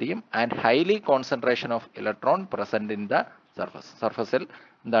പൊട്ടൻഷ്യൽ ആയിരിക്കും. And highly concentration of electron present in the സർഫസിൽ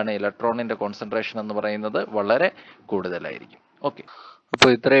എന്താണ്? ഇലക്ട്രോണിന്റെ കോൺസെൻട്രേഷൻ എന്ന് പറയുന്നത് വളരെ കൂടുതലായിരിക്കും. ഓക്കെ, അപ്പോൾ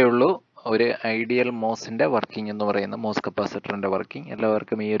ഇത്രയേ ഉള്ളൂ ഒരു ഐഡിയൽ മോസിന്റെ വർക്കിംഗ് എന്ന് പറയുന്ന മോസ് കപ്പാസിറ്ററിന്റെ വർക്കിംഗ്.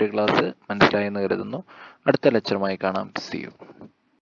 എല്ലാവർക്കും ഈ ഒരു ക്ലാസ് മനസ്സിലായെന്ന് കരുതുന്നു. അടുത്ത ലെക്ചറുമായി കാണാം. See you.